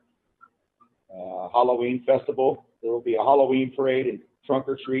required. Halloween festival. There will be a Halloween parade and trunk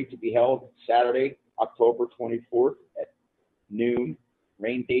or treat to be held Saturday, October 24th at noon.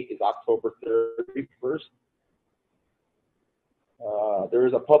 Rain date is October 31st. There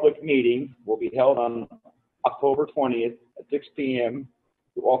is a public meeting will be held on October 20th at 6 p.m.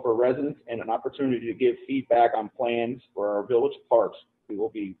 to offer residents and an opportunity to give feedback on plans for our village parks. We will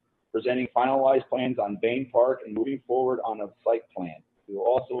be presenting finalized plans on Bain Park and moving forward on a site plan. We will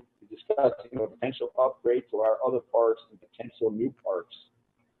also be discussing a potential upgrade to our other parks and potential new parks.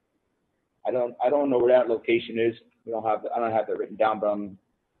 I don't know where that location is. I don't have that written down, but I'm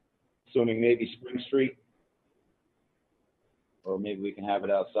assuming maybe Spring Street, or maybe we can have it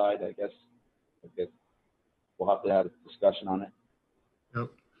outside. I guess we'll have to have a discussion on it. Yep.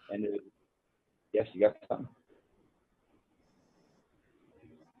 And yes, you got something.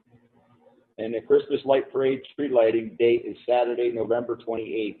 And the Christmas Light Parade tree lighting date is Saturday, November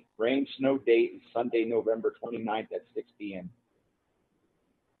 28th. Rain snow date is Sunday, November 29th at 6 p.m.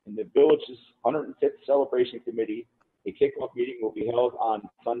 and the village's 105th celebration committee. A kickoff meeting will be held on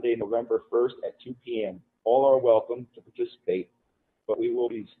Sunday, November 1st at 2 p.m. All are welcome to participate, but we will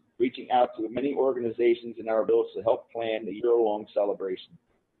be reaching out to many organizations in our village to help plan the year-long celebration.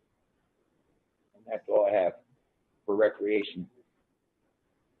 And that's all I have for recreation.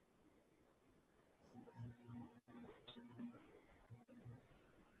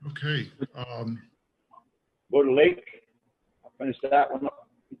 Okay. Go to Lake. I'll finish that one up.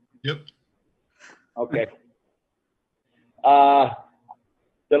 Yep. Okay.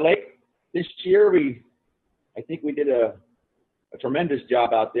 The lake this year, I think we did a tremendous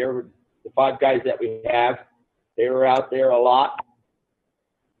job out there with the 5 guys that we have. They were out there a lot,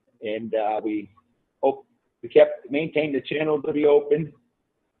 and we maintained the channel to be open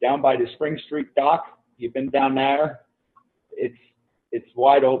down by the Spring Street dock. You've been down there. It's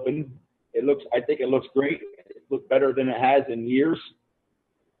wide open. I think it looks great. It looks better than it has in years.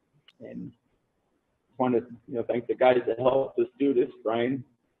 And I want to thank the guys that helped us do this, Brian,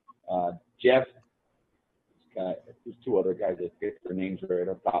 Jeff. There's 2 other guys that get their names right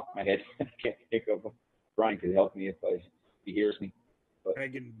off the top of my head. I can't think of them. Brian could help me if he hears me. But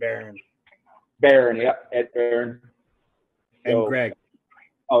Megan Barron. Barron, yep, Ed Barron. And Greg.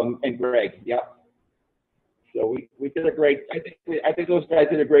 Oh, and Greg, yep. So we did a great. I think those guys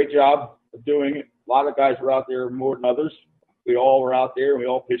did a great job of doing it. A lot of guys were out there more than others. We all were out there. We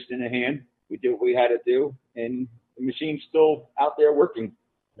all pitched in a hand. We did what we had to do, and the machine's still out there working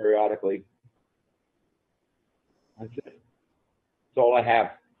periodically. That's it. That's all I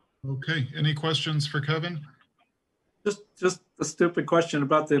have. Okay. Any questions for Kevin? Just a stupid question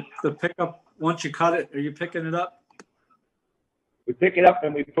about the pickup. Once you cut it, are you picking it up? We pick it up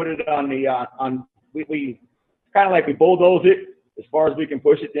and we put it on the we kind of like we bulldoze it as far as we can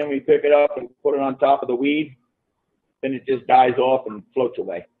push it. Then we pick it up and put it on top of the weed. Then it just dies off and floats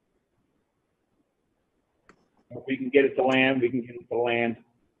away. If we can get it to land, we can get it to land.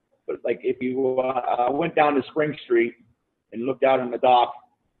 But like if you went down to Spring Street and looked out on the dock,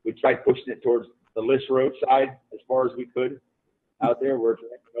 we tried pushing it towards the List Road side as far as we could out there where it's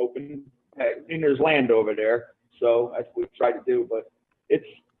open. And there's land over there, so that's what we tried to do. But it's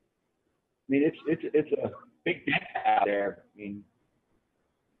a big dent out there. I mean,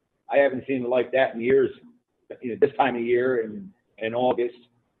 I haven't seen it like that in years. This time of year in August.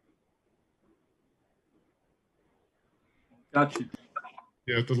 Gotcha.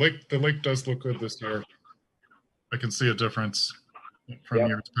 Yeah, the lake does look good this year. I can see a difference from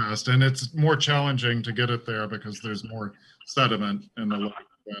years past, and it's more challenging to get it there because there's more sediment in the lake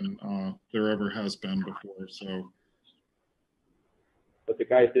than there ever has been before. So, but the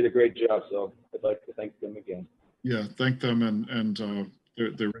guys did a great job, so I'd like to thank them again. Yeah, thank them, and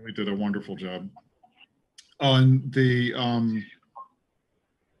they really did a wonderful job. On the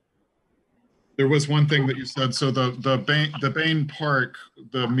there was one thing that you said. So the Bain Park,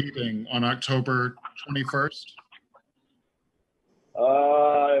 the meeting on October 21st.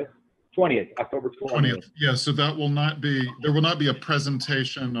 20th, October 20th. Yeah, so there will not be a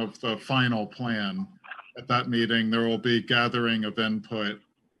presentation of the final plan at that meeting. There will be gathering of input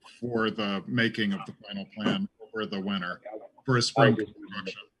for the making of the final plan over the winter for a spring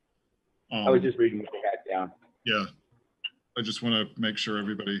construction. I was just reading what they had down. Yeah, I just want to make sure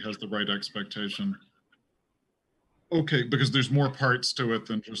everybody has the right expectation. Okay, because there's more parts to it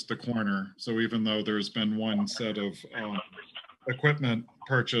than just the corner. So even though there's been one set of equipment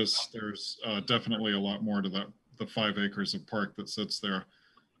purchase, there's definitely a lot more to the 5 acres of park that sits there.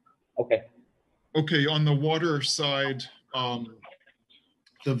 Okay. Okay, on the water side,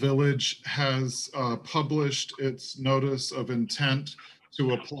 the village has published its notice of intent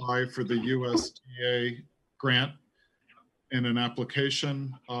to apply for the USDA grant in an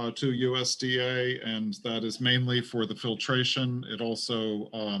application to USDA, and that is mainly for the filtration. It also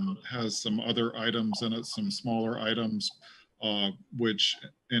has some other items in it, some smaller items, which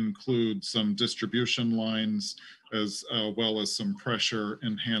include some distribution lines as well as some pressure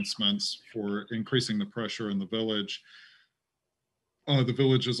enhancements for increasing the pressure in the village. The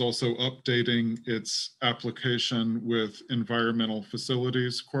village is also updating its application with Environmental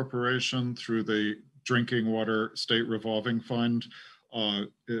Facilities Corporation through the Drinking Water State Revolving Fund.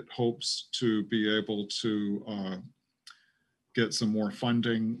 It hopes to be able to get some more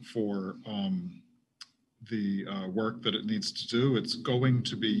funding for the work that it needs to do. It's going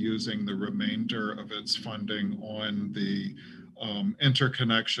to be using the remainder of its funding on the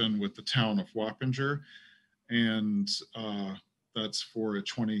interconnection with the town of Wappinger, and that's for a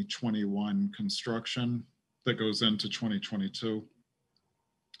 2021 construction that goes into 2022.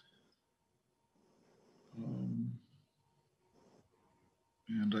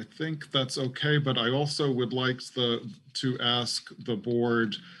 And I think that's okay, but I also would like to ask the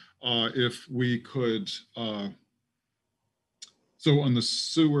board if we could, so on the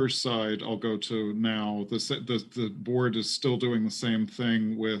sewer side, I'll go to now, the board is still doing the same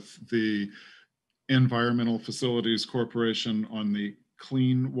thing with the Environmental Facilities Corporation on the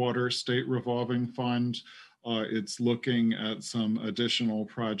Clean Water State Revolving Fund. It's looking at some additional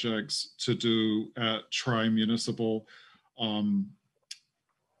projects to do at Tri-Municipal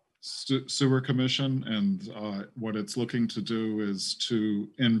Sewer Commission, and what it's looking to do is to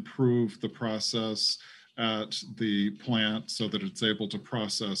improve the process at the plant so that it's able to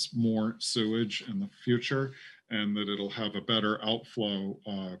process more sewage in the future, and that it'll have a better outflow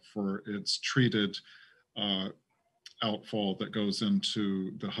for its treated outfall that goes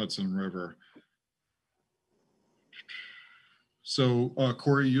into the Hudson River. So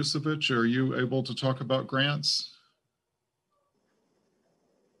Corey Yusevich, are you able to talk about grants?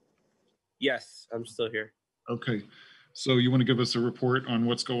 Yes, I'm still here. Okay, so you want to give us a report on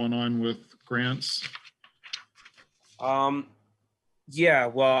what's going on with grants? Yeah,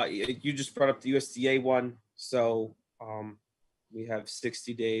 well, you just brought up the USDA one, so we have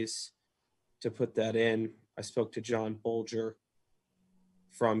 60 days to put that in. I spoke to John Bolger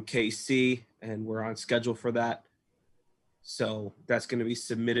from KC, and we're on schedule for that. So that's going to be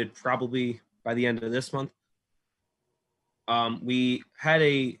submitted probably by the end of this month. We had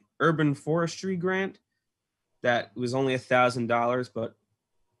a urban forestry grant that was only $1,000, but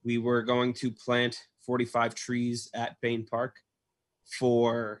we were going to plant 45 trees at Bain Park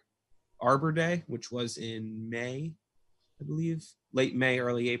for Arbor Day, which was in May, I believe, late May,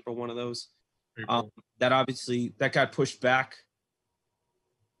 early April, one of those. That got pushed back.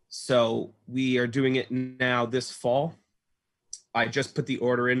 So we are doing it now this fall. I just put the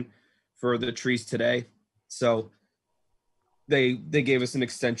order in for the trees today. So they gave us an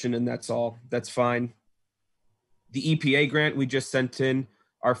extension, and that's all. That's fine. The EPA grant, we just sent in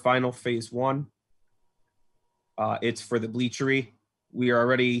our final phase 1. It's for the bleachery. We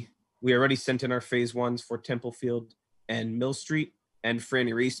already sent in our phase 1s for Templefield and Mill Street and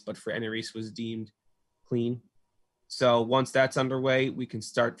Franny Reese, but Franny Reese was deemed clean. So once that's underway, we can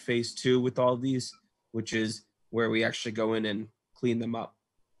start phase 2 with all these, which is where we actually go in and clean them up.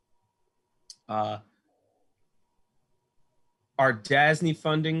 Our DASNY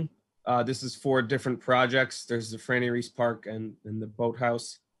funding, this is for different projects. There's the Franny Reese Park and the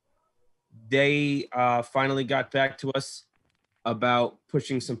boathouse. They finally got back to us about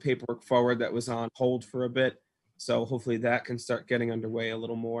pushing some paperwork forward that was on hold for a bit. So hopefully that can start getting underway a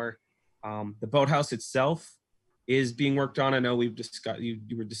little more. The boathouse itself is being worked on. I know we've discussed,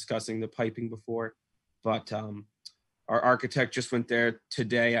 you were discussing the piping before, but our architect just went there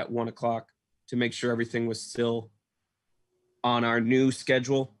today at 1 o'clock to make sure everything was still on our new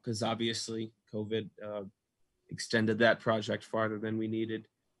schedule, because obviously COVID extended that project farther than we needed.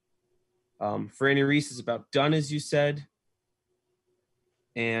 Franny Reese is about done, as you said.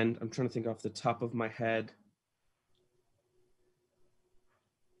 And I'm trying to think off the top of my head.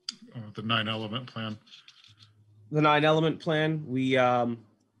 The 9-element plan. The 9-element plan,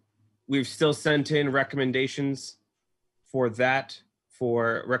 we've still sent in recommendations for that,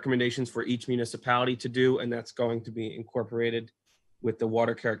 for recommendations for each municipality to do, and that's going to be incorporated with the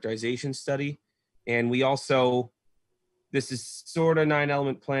water characterization study. And we also, this is sort of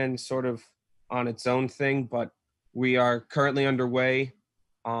 9-element plan, sort of on its own thing, but we are currently underway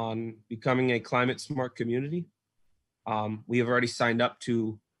on becoming a climate smart community. We have already signed up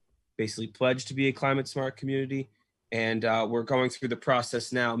to basically pledge to be a climate smart community. And we're going through the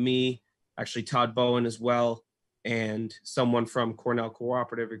process now, me, actually Todd Bowen as well, and someone from Cornell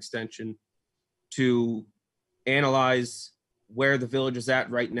Cooperative Extension, to analyze where the village is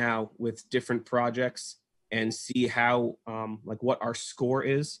at right now with different projects and see how, like what our score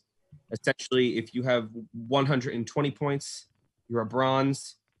is. Essentially, if you have 120 points, you're a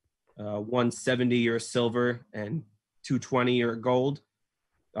bronze, 170, you're a silver, and 220, you're a gold.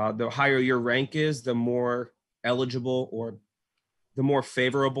 The higher your rank is, the more eligible or the more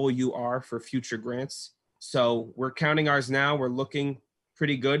favorable you are for future grants. So we're counting ours now. We're looking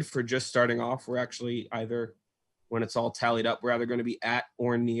pretty good for just starting off. We're actually either, when it's all tallied up, we're either going to be at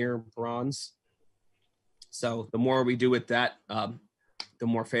or near bronze. So the more we do with that, the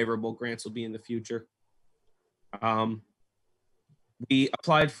more favorable grants will be in the future. We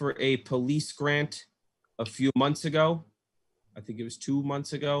applied for a police grant a few months ago. I think it was 2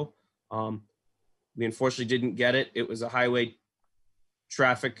 months ago. We unfortunately didn't get it. It was a highway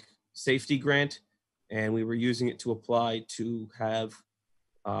traffic safety grant, and we were using it to apply to have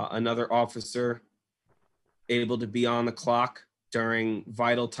another officer able to be on the clock during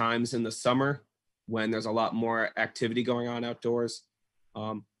vital times in the summer when there's a lot more activity going on outdoors.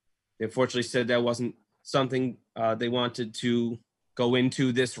 They unfortunately said that wasn't something they wanted to go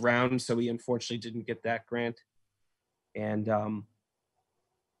into this round, so we unfortunately didn't get that grant. And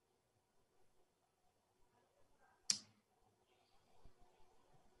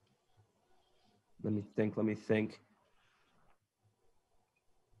let me think.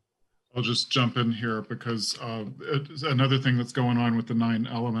 I'll just jump in here because another thing that's going on with the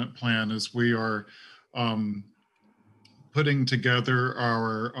 9-element plan is we are putting together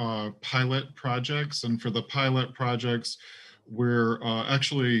our pilot projects. And for the pilot projects, we're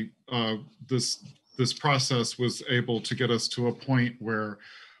actually, this process was able to get us to a point where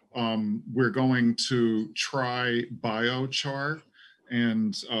we're going to try biochar.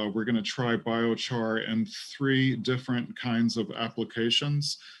 And we're going to try biochar in 3 different kinds of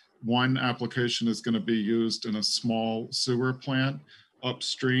applications. One application is going to be used in a small sewer plant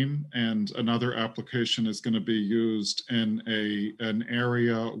upstream, and another application is going to be used in an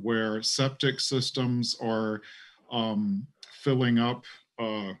area where septic systems are filling up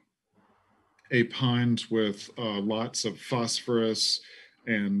a pond with lots of phosphorus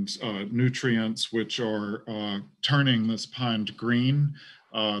and nutrients, which are turning this pond green.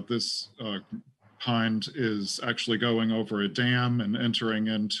 This pond is actually going over a dam and entering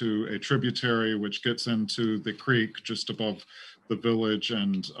into a tributary, which gets into the creek just above the village,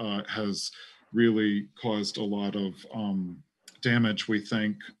 and has really caused a lot of damage, we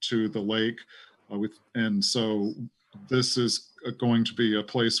think, to the lake. And so this is going to be a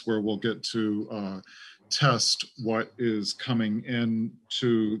place where we'll get to test what is coming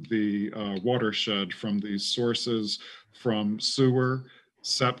into the watershed from these sources, from sewer,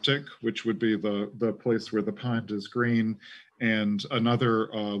 septic, which would be the place where the pond is green, and another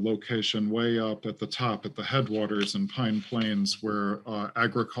location way up at the top at the headwaters in Pine Plains where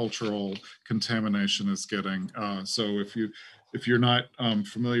agricultural contamination is getting. So if you're not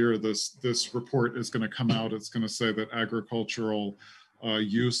familiar, this report is going to come out. It's going to say that agricultural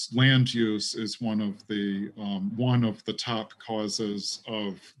land use is one of the top causes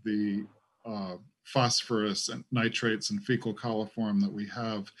of the phosphorus and nitrates and fecal coliform that we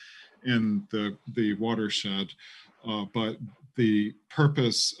have in the watershed. But the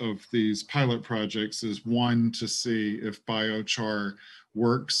purpose of these pilot projects is, 1, to see if biochar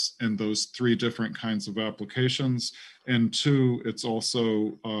works in those 3 different kinds of applications, and 2, it's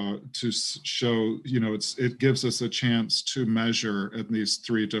also to show, it gives us a chance to measure in these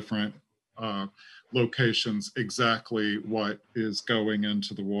 3 different locations exactly what is going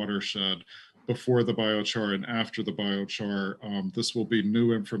into the watershed before the biochar and after the biochar. This will be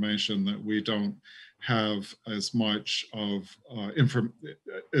new information that we don't have as much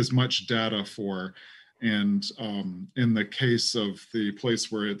data for. And in the case of the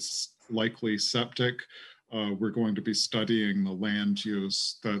place where it's likely septic, we're going to be studying the land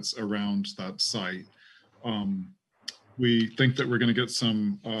use that's around that site. We think that we're going to get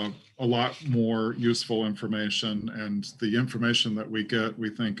a lot more useful information, and the information that we get, we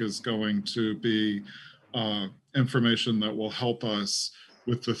think, is going to be information that will help us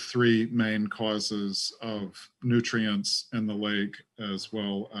with the 3 main causes of nutrients in the lake, as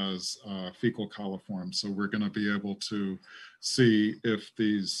well as fecal coliform. So we're going to be able to see if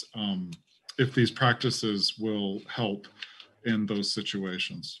these practices will help in those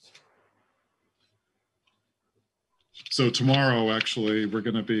situations. So tomorrow, actually, we're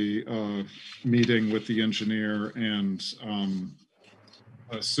going to be meeting with the engineer and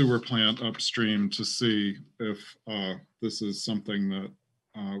a sewer plant upstream to see if this is something that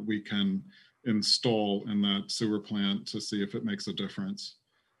we can install in that sewer plant to see if it makes a difference.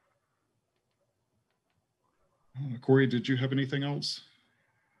 Corey, did you have anything else?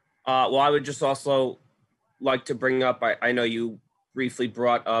 Well, I would just also like to bring up, I know you briefly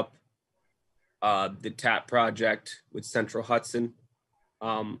brought up the TAP project with Central Hudson,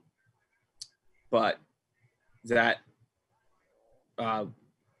 but that,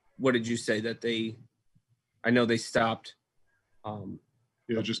 what did you say that I know they stopped.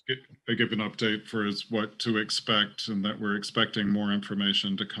 Yeah, just I give an update for what to expect, and that we're expecting more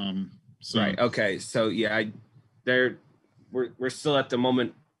information to come. So. Right. Okay. So yeah, we're still at the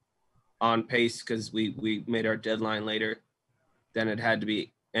moment on pace because we made our deadline later than it had to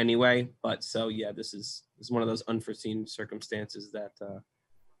be anyway. But so yeah, this is one of those unforeseen circumstances that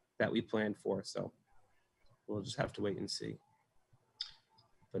we planned for. So we'll just have to wait and see.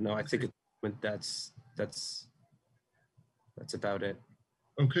 But no, I think that's about it.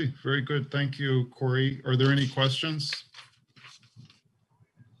 Okay, very good. Thank you, Corey. Are there any questions?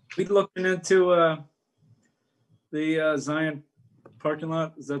 We looking into the Zion parking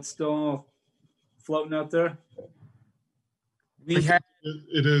lot? Is that still floating out there? We have,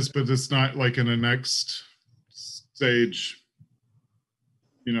 It is, but it's not like in a next stage,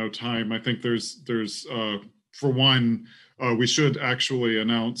 time. I think there's for one, we should actually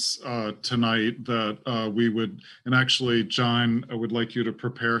announce tonight that we would, and actually, John, I would like you to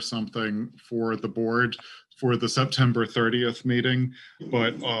prepare something for the board for the September 30th meeting,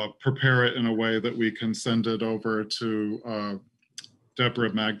 but prepare it in a way that we can send it over to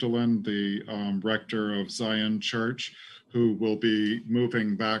Deborah Magdalene, the rector of Zion Church, who will be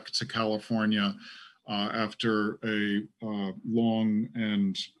moving back to California after a long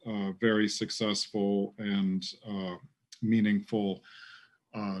and very successful and meaningful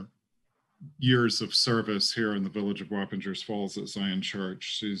years of service here in the village of Wappingers Falls at Zion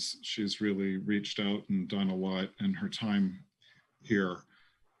Church. She's really reached out and done a lot in her time here.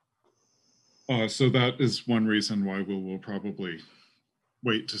 So that is one reason why we'll probably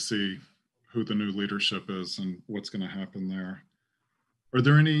wait to see who the new leadership is and what's going to happen there. Are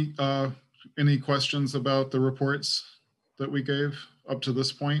there any questions about the reports that we gave up to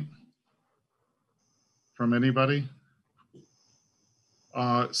this point from anybody?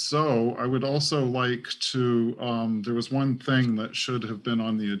 So I would also like to, there was one thing that should have been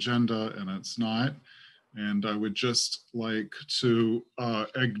on the agenda and it's not. And I would just like to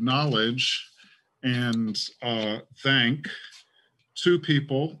acknowledge and thank two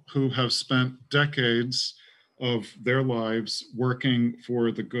people who have spent decades of their lives working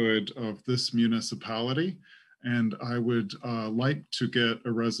for the good of this municipality. And I would like to get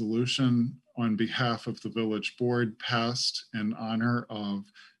a resolution on behalf of the village board passed in honor of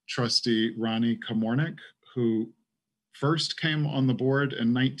trustee Ronnie Komornick, who first came on the board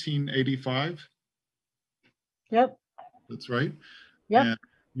in 1985. Yep. That's right. Yep. And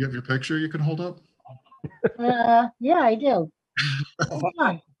you have your picture you can hold up? Yeah, I do. Hold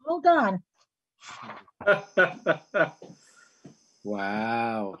on. Hold on.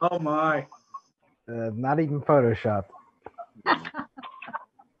 Wow. Oh my. Not even Photoshop.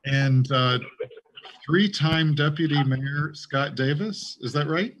 And three-time deputy mayor Scott Davis, is that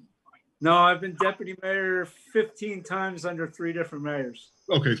right? No, I've been deputy mayor 15 times under 3 different mayors.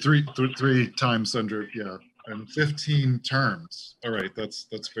 Okay, three times under, yeah, and 15 terms. All right, that's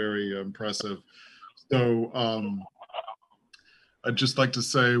very impressive. So I'd just like to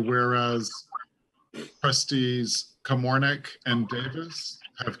say, whereas trustees Komornick and Davis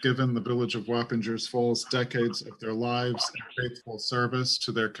have given the village of Wappingers Falls decades of their lives and faithful service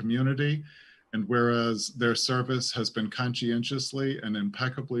to their community, and whereas their service has been conscientiously and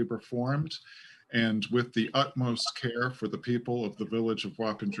impeccably performed and with the utmost care for the people of the village of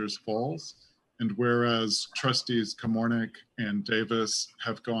Wappingers Falls, and whereas trustees Komornick and Davis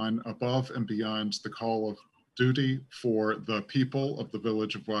have gone above and beyond the call of duty for the people of the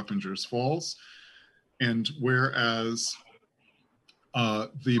village of Wappingers Falls, and whereas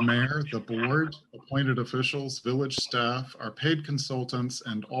the mayor, the board, appointed officials, village staff, our paid consultants,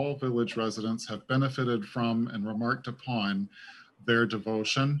 and all village residents have benefited from and remarked upon their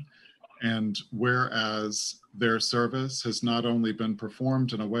devotion. And whereas their service has not only been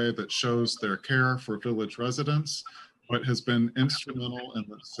performed in a way that shows their care for village residents, but has been instrumental in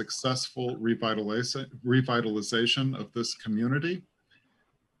the successful revitalization of this community,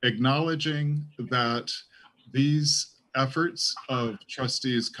 acknowledging that these efforts of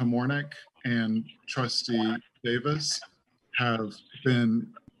trustees Komornick and trustee Davis have been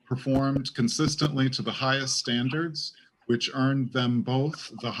performed consistently to the highest standards, which earned them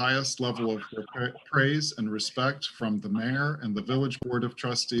both the highest level of praise and respect from the mayor and the village board of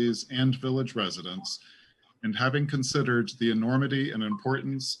trustees and village residents. And having considered the enormity and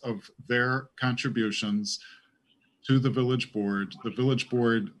importance of their contributions to the village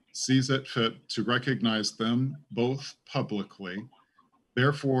board sees it fit to recognize them both publicly.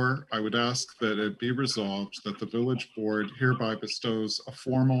 Therefore, I would ask that it be resolved that the village board hereby bestows a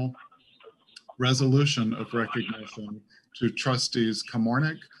formal resolution of recognition to trustees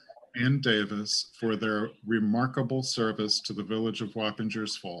Komornick and Davis for their remarkable service to the village of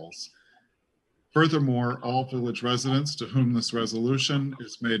Wappingers Falls. Furthermore, all village residents to whom this resolution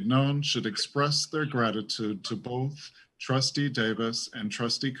is made known should express their gratitude to both trustee Davis and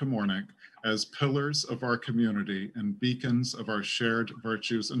trustee Komornick as pillars of our community and beacons of our shared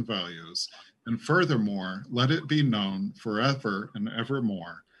virtues and values. And furthermore, let it be known forever and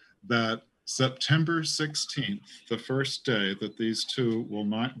evermore that September 16th, the first day that these two will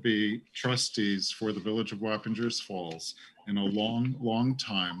not be trustees for the village of Wappingers Falls in a long, long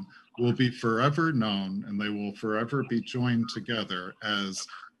time, will be forever known, and they will forever be joined together as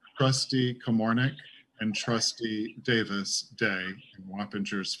trustee Komornick and Trustee Davis Day in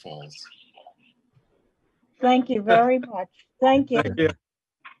Wappingers Falls. Thank you very much. Thank you. Thank you.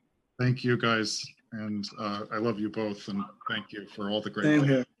 Thank you, guys. And I love you both, and thank you for all the great Same things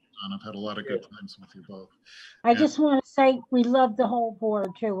here. you've done. I've had a lot of good times with you both. I just want to say we love the whole board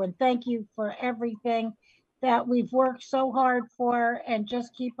too, and thank you for everything that we've worked so hard for, and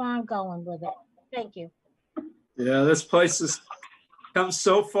just keep on going with it. Thank you. Yeah, this place has come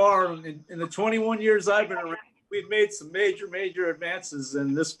so far. In the 21 years I've been around, we've made some major advances,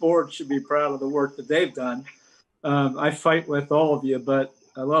 and this board should be proud of the work that they've done. I fight with all of you, but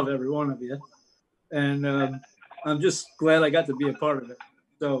I love every one of you. And I'm just glad I got to be a part of it.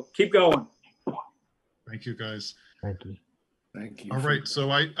 So keep going. Thank you, guys. Thank you. Thank you. All right, so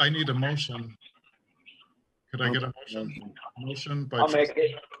I need a motion. Could I get a motion? Motion by I'll make Trustee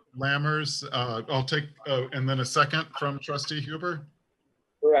it. Lammers. I'll take, and then a second from Trustee Huber.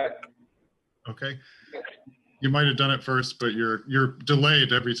 Correct. Okay. You might have done it first, but you're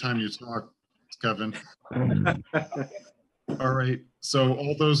delayed every time you talk, Kevin. All right, so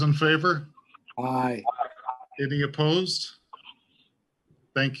all those in favor? Aye. Any opposed?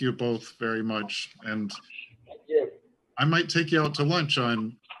 Thank you both very much. And Thank you. I might take you out to lunch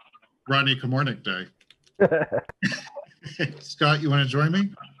on Ronnie Komornick Day. Scott, you want to join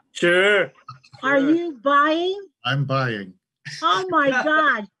me? Sure. Are you buying? I'm buying. Oh my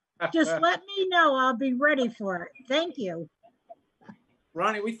God. Just let me know. I'll be ready for it. Thank you.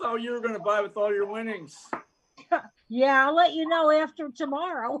 Ronnie, we thought you were going to buy with all your winnings. Yeah, I'll let you know after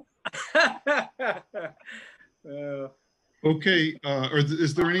tomorrow. Okay,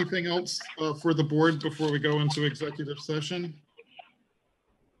 is there anything else for the board before we go into executive session?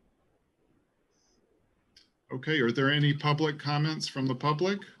 Okay, are there any public comments from the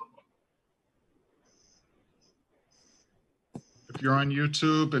public? If you're on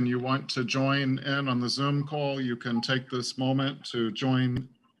YouTube and you want to join in on the Zoom call, you can take this moment to join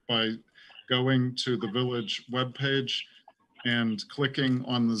by going to the Village webpage and clicking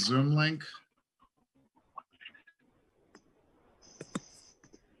on the Zoom link.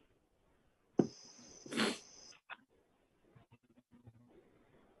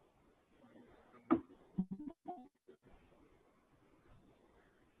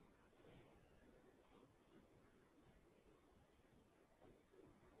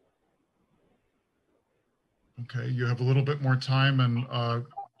 Okay, you have a little bit more time, and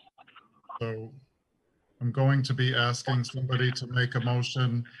so I'm going to be asking somebody to make a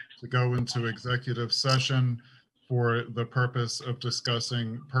motion to go into executive session for the purpose of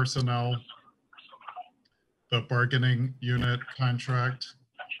discussing personnel, the bargaining unit contract,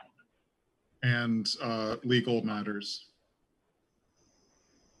 and legal matters.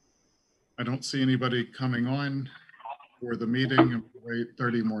 I don't see anybody coming on for the meeting, and we'll wait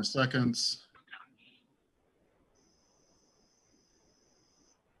 30 more seconds.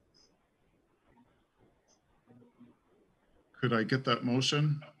 Could I get that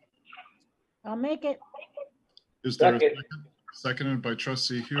motion? I'll make it. Is there a Second. second? Seconded by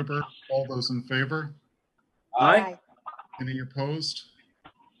Trustee Huber. All those in favor? Aye. Any opposed?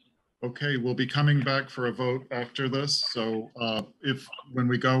 Okay, we'll be coming back for a vote after this. So when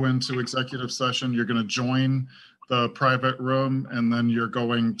we go into executive session, you're going to join the private room, and then you're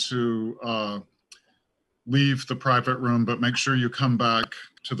going to leave the private room, but make sure you come back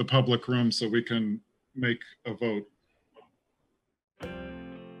to the public room so we can make a vote.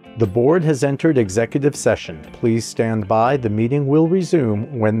 The board has entered executive session. Please stand by. The meeting will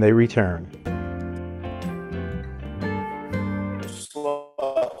resume when they return.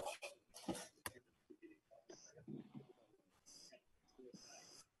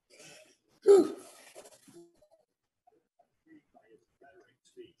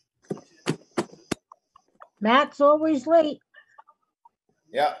 Matt's always late.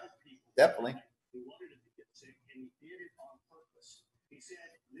 Yeah, definitely.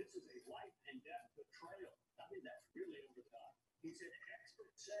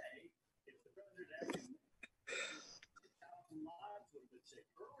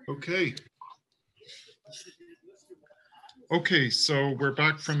 Okay. Okay, so we're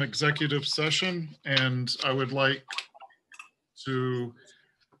back from executive session, and I would like to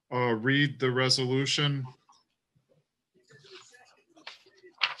read the resolution.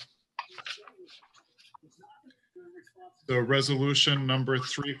 The resolution number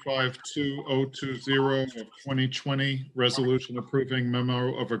 352020 of 2020, resolution approving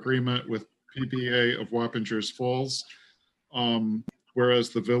memo of agreement with PBA of Wappingers Falls. Whereas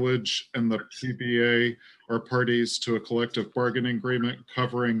the village and the PBA are parties to a collective bargaining agreement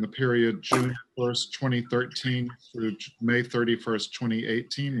covering the period June 1st, 2013 through May 31st,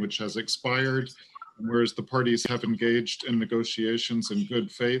 2018, which has expired. And whereas the parties have engaged in negotiations in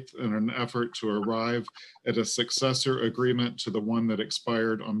good faith in an effort to arrive at a successor agreement to the one that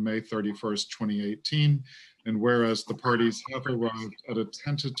expired on May 31st, 2018. And whereas the parties have arrived at a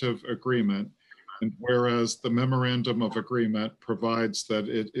tentative agreement, and whereas the memorandum of agreement provides that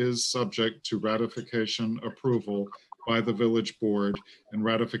it is subject to ratification approval by the village board and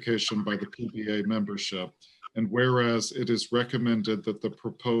ratification by the PBA membership. And whereas it is recommended that the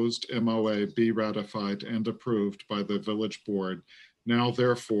proposed MOA be ratified and approved by the village board, now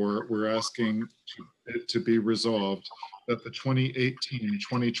therefore we're asking it to be resolved that the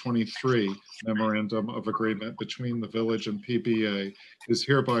 2018-2023 memorandum of agreement between the village and PBA is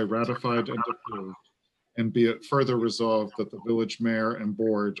hereby ratified and approved. And be it further resolved that the village mayor and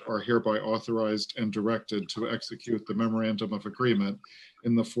board are hereby authorized and directed to execute the memorandum of agreement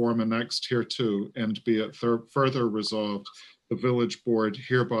in the form annexed hereto, and be it further resolved, the village board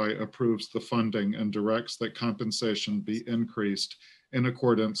hereby approves the funding and directs that compensation be increased in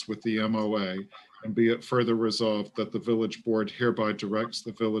accordance with the MOA, and be it further resolved that the village board hereby directs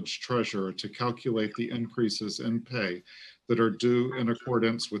the village treasurer to calculate the increases in pay that are due in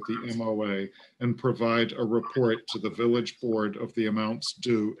accordance with the MOA and provide a report to the village board of the amounts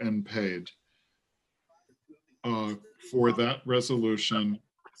due and paid. For that resolution,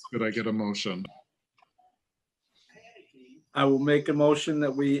 could I get a motion? I will make a motion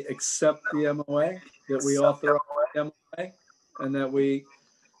that we accept the MOA, that we authorize the MOA, and that we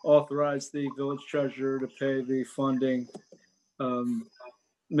authorize the village treasurer to pay the funding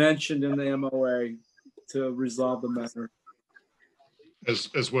mentioned in the MOA to resolve the matter.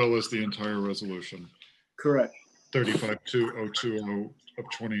 As well as the entire resolution. Correct. 35-2020 of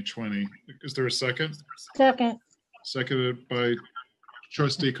 2020. Is there a second? Second. Seconded by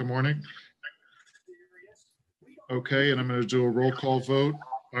Trustee Kamornik. Okay, and I'm going to do a roll call vote.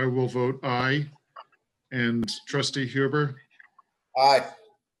 I will vote aye. And Trustee Huber? Aye.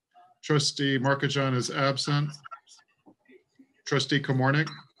 Trustee Markajon is absent. Trustee Kamornik?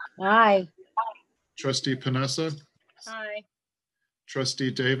 Aye. Trustee Panessa? Aye.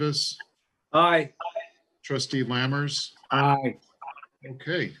 Trustee Davis? Aye. Trustee Lammers? Aye.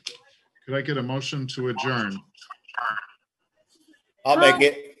 Okay. Could I get a motion to adjourn? I'll make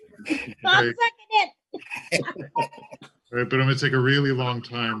it. I'll Okay. second it. All right, but I'm going to take a really long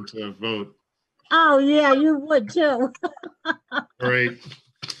time to vote. Oh, yeah, you would too. All right.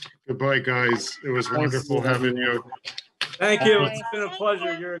 Goodbye, guys. It was wonderful having you. Thank you. Aye. It's been a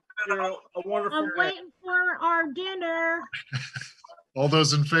pleasure. You're a wonderful I'm man. waiting for our dinner. All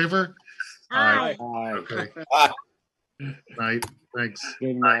those in favor? Aye. Aye. Okay. Aye. Night. Thanks.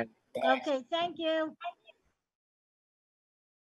 Good night. Okay, thank you.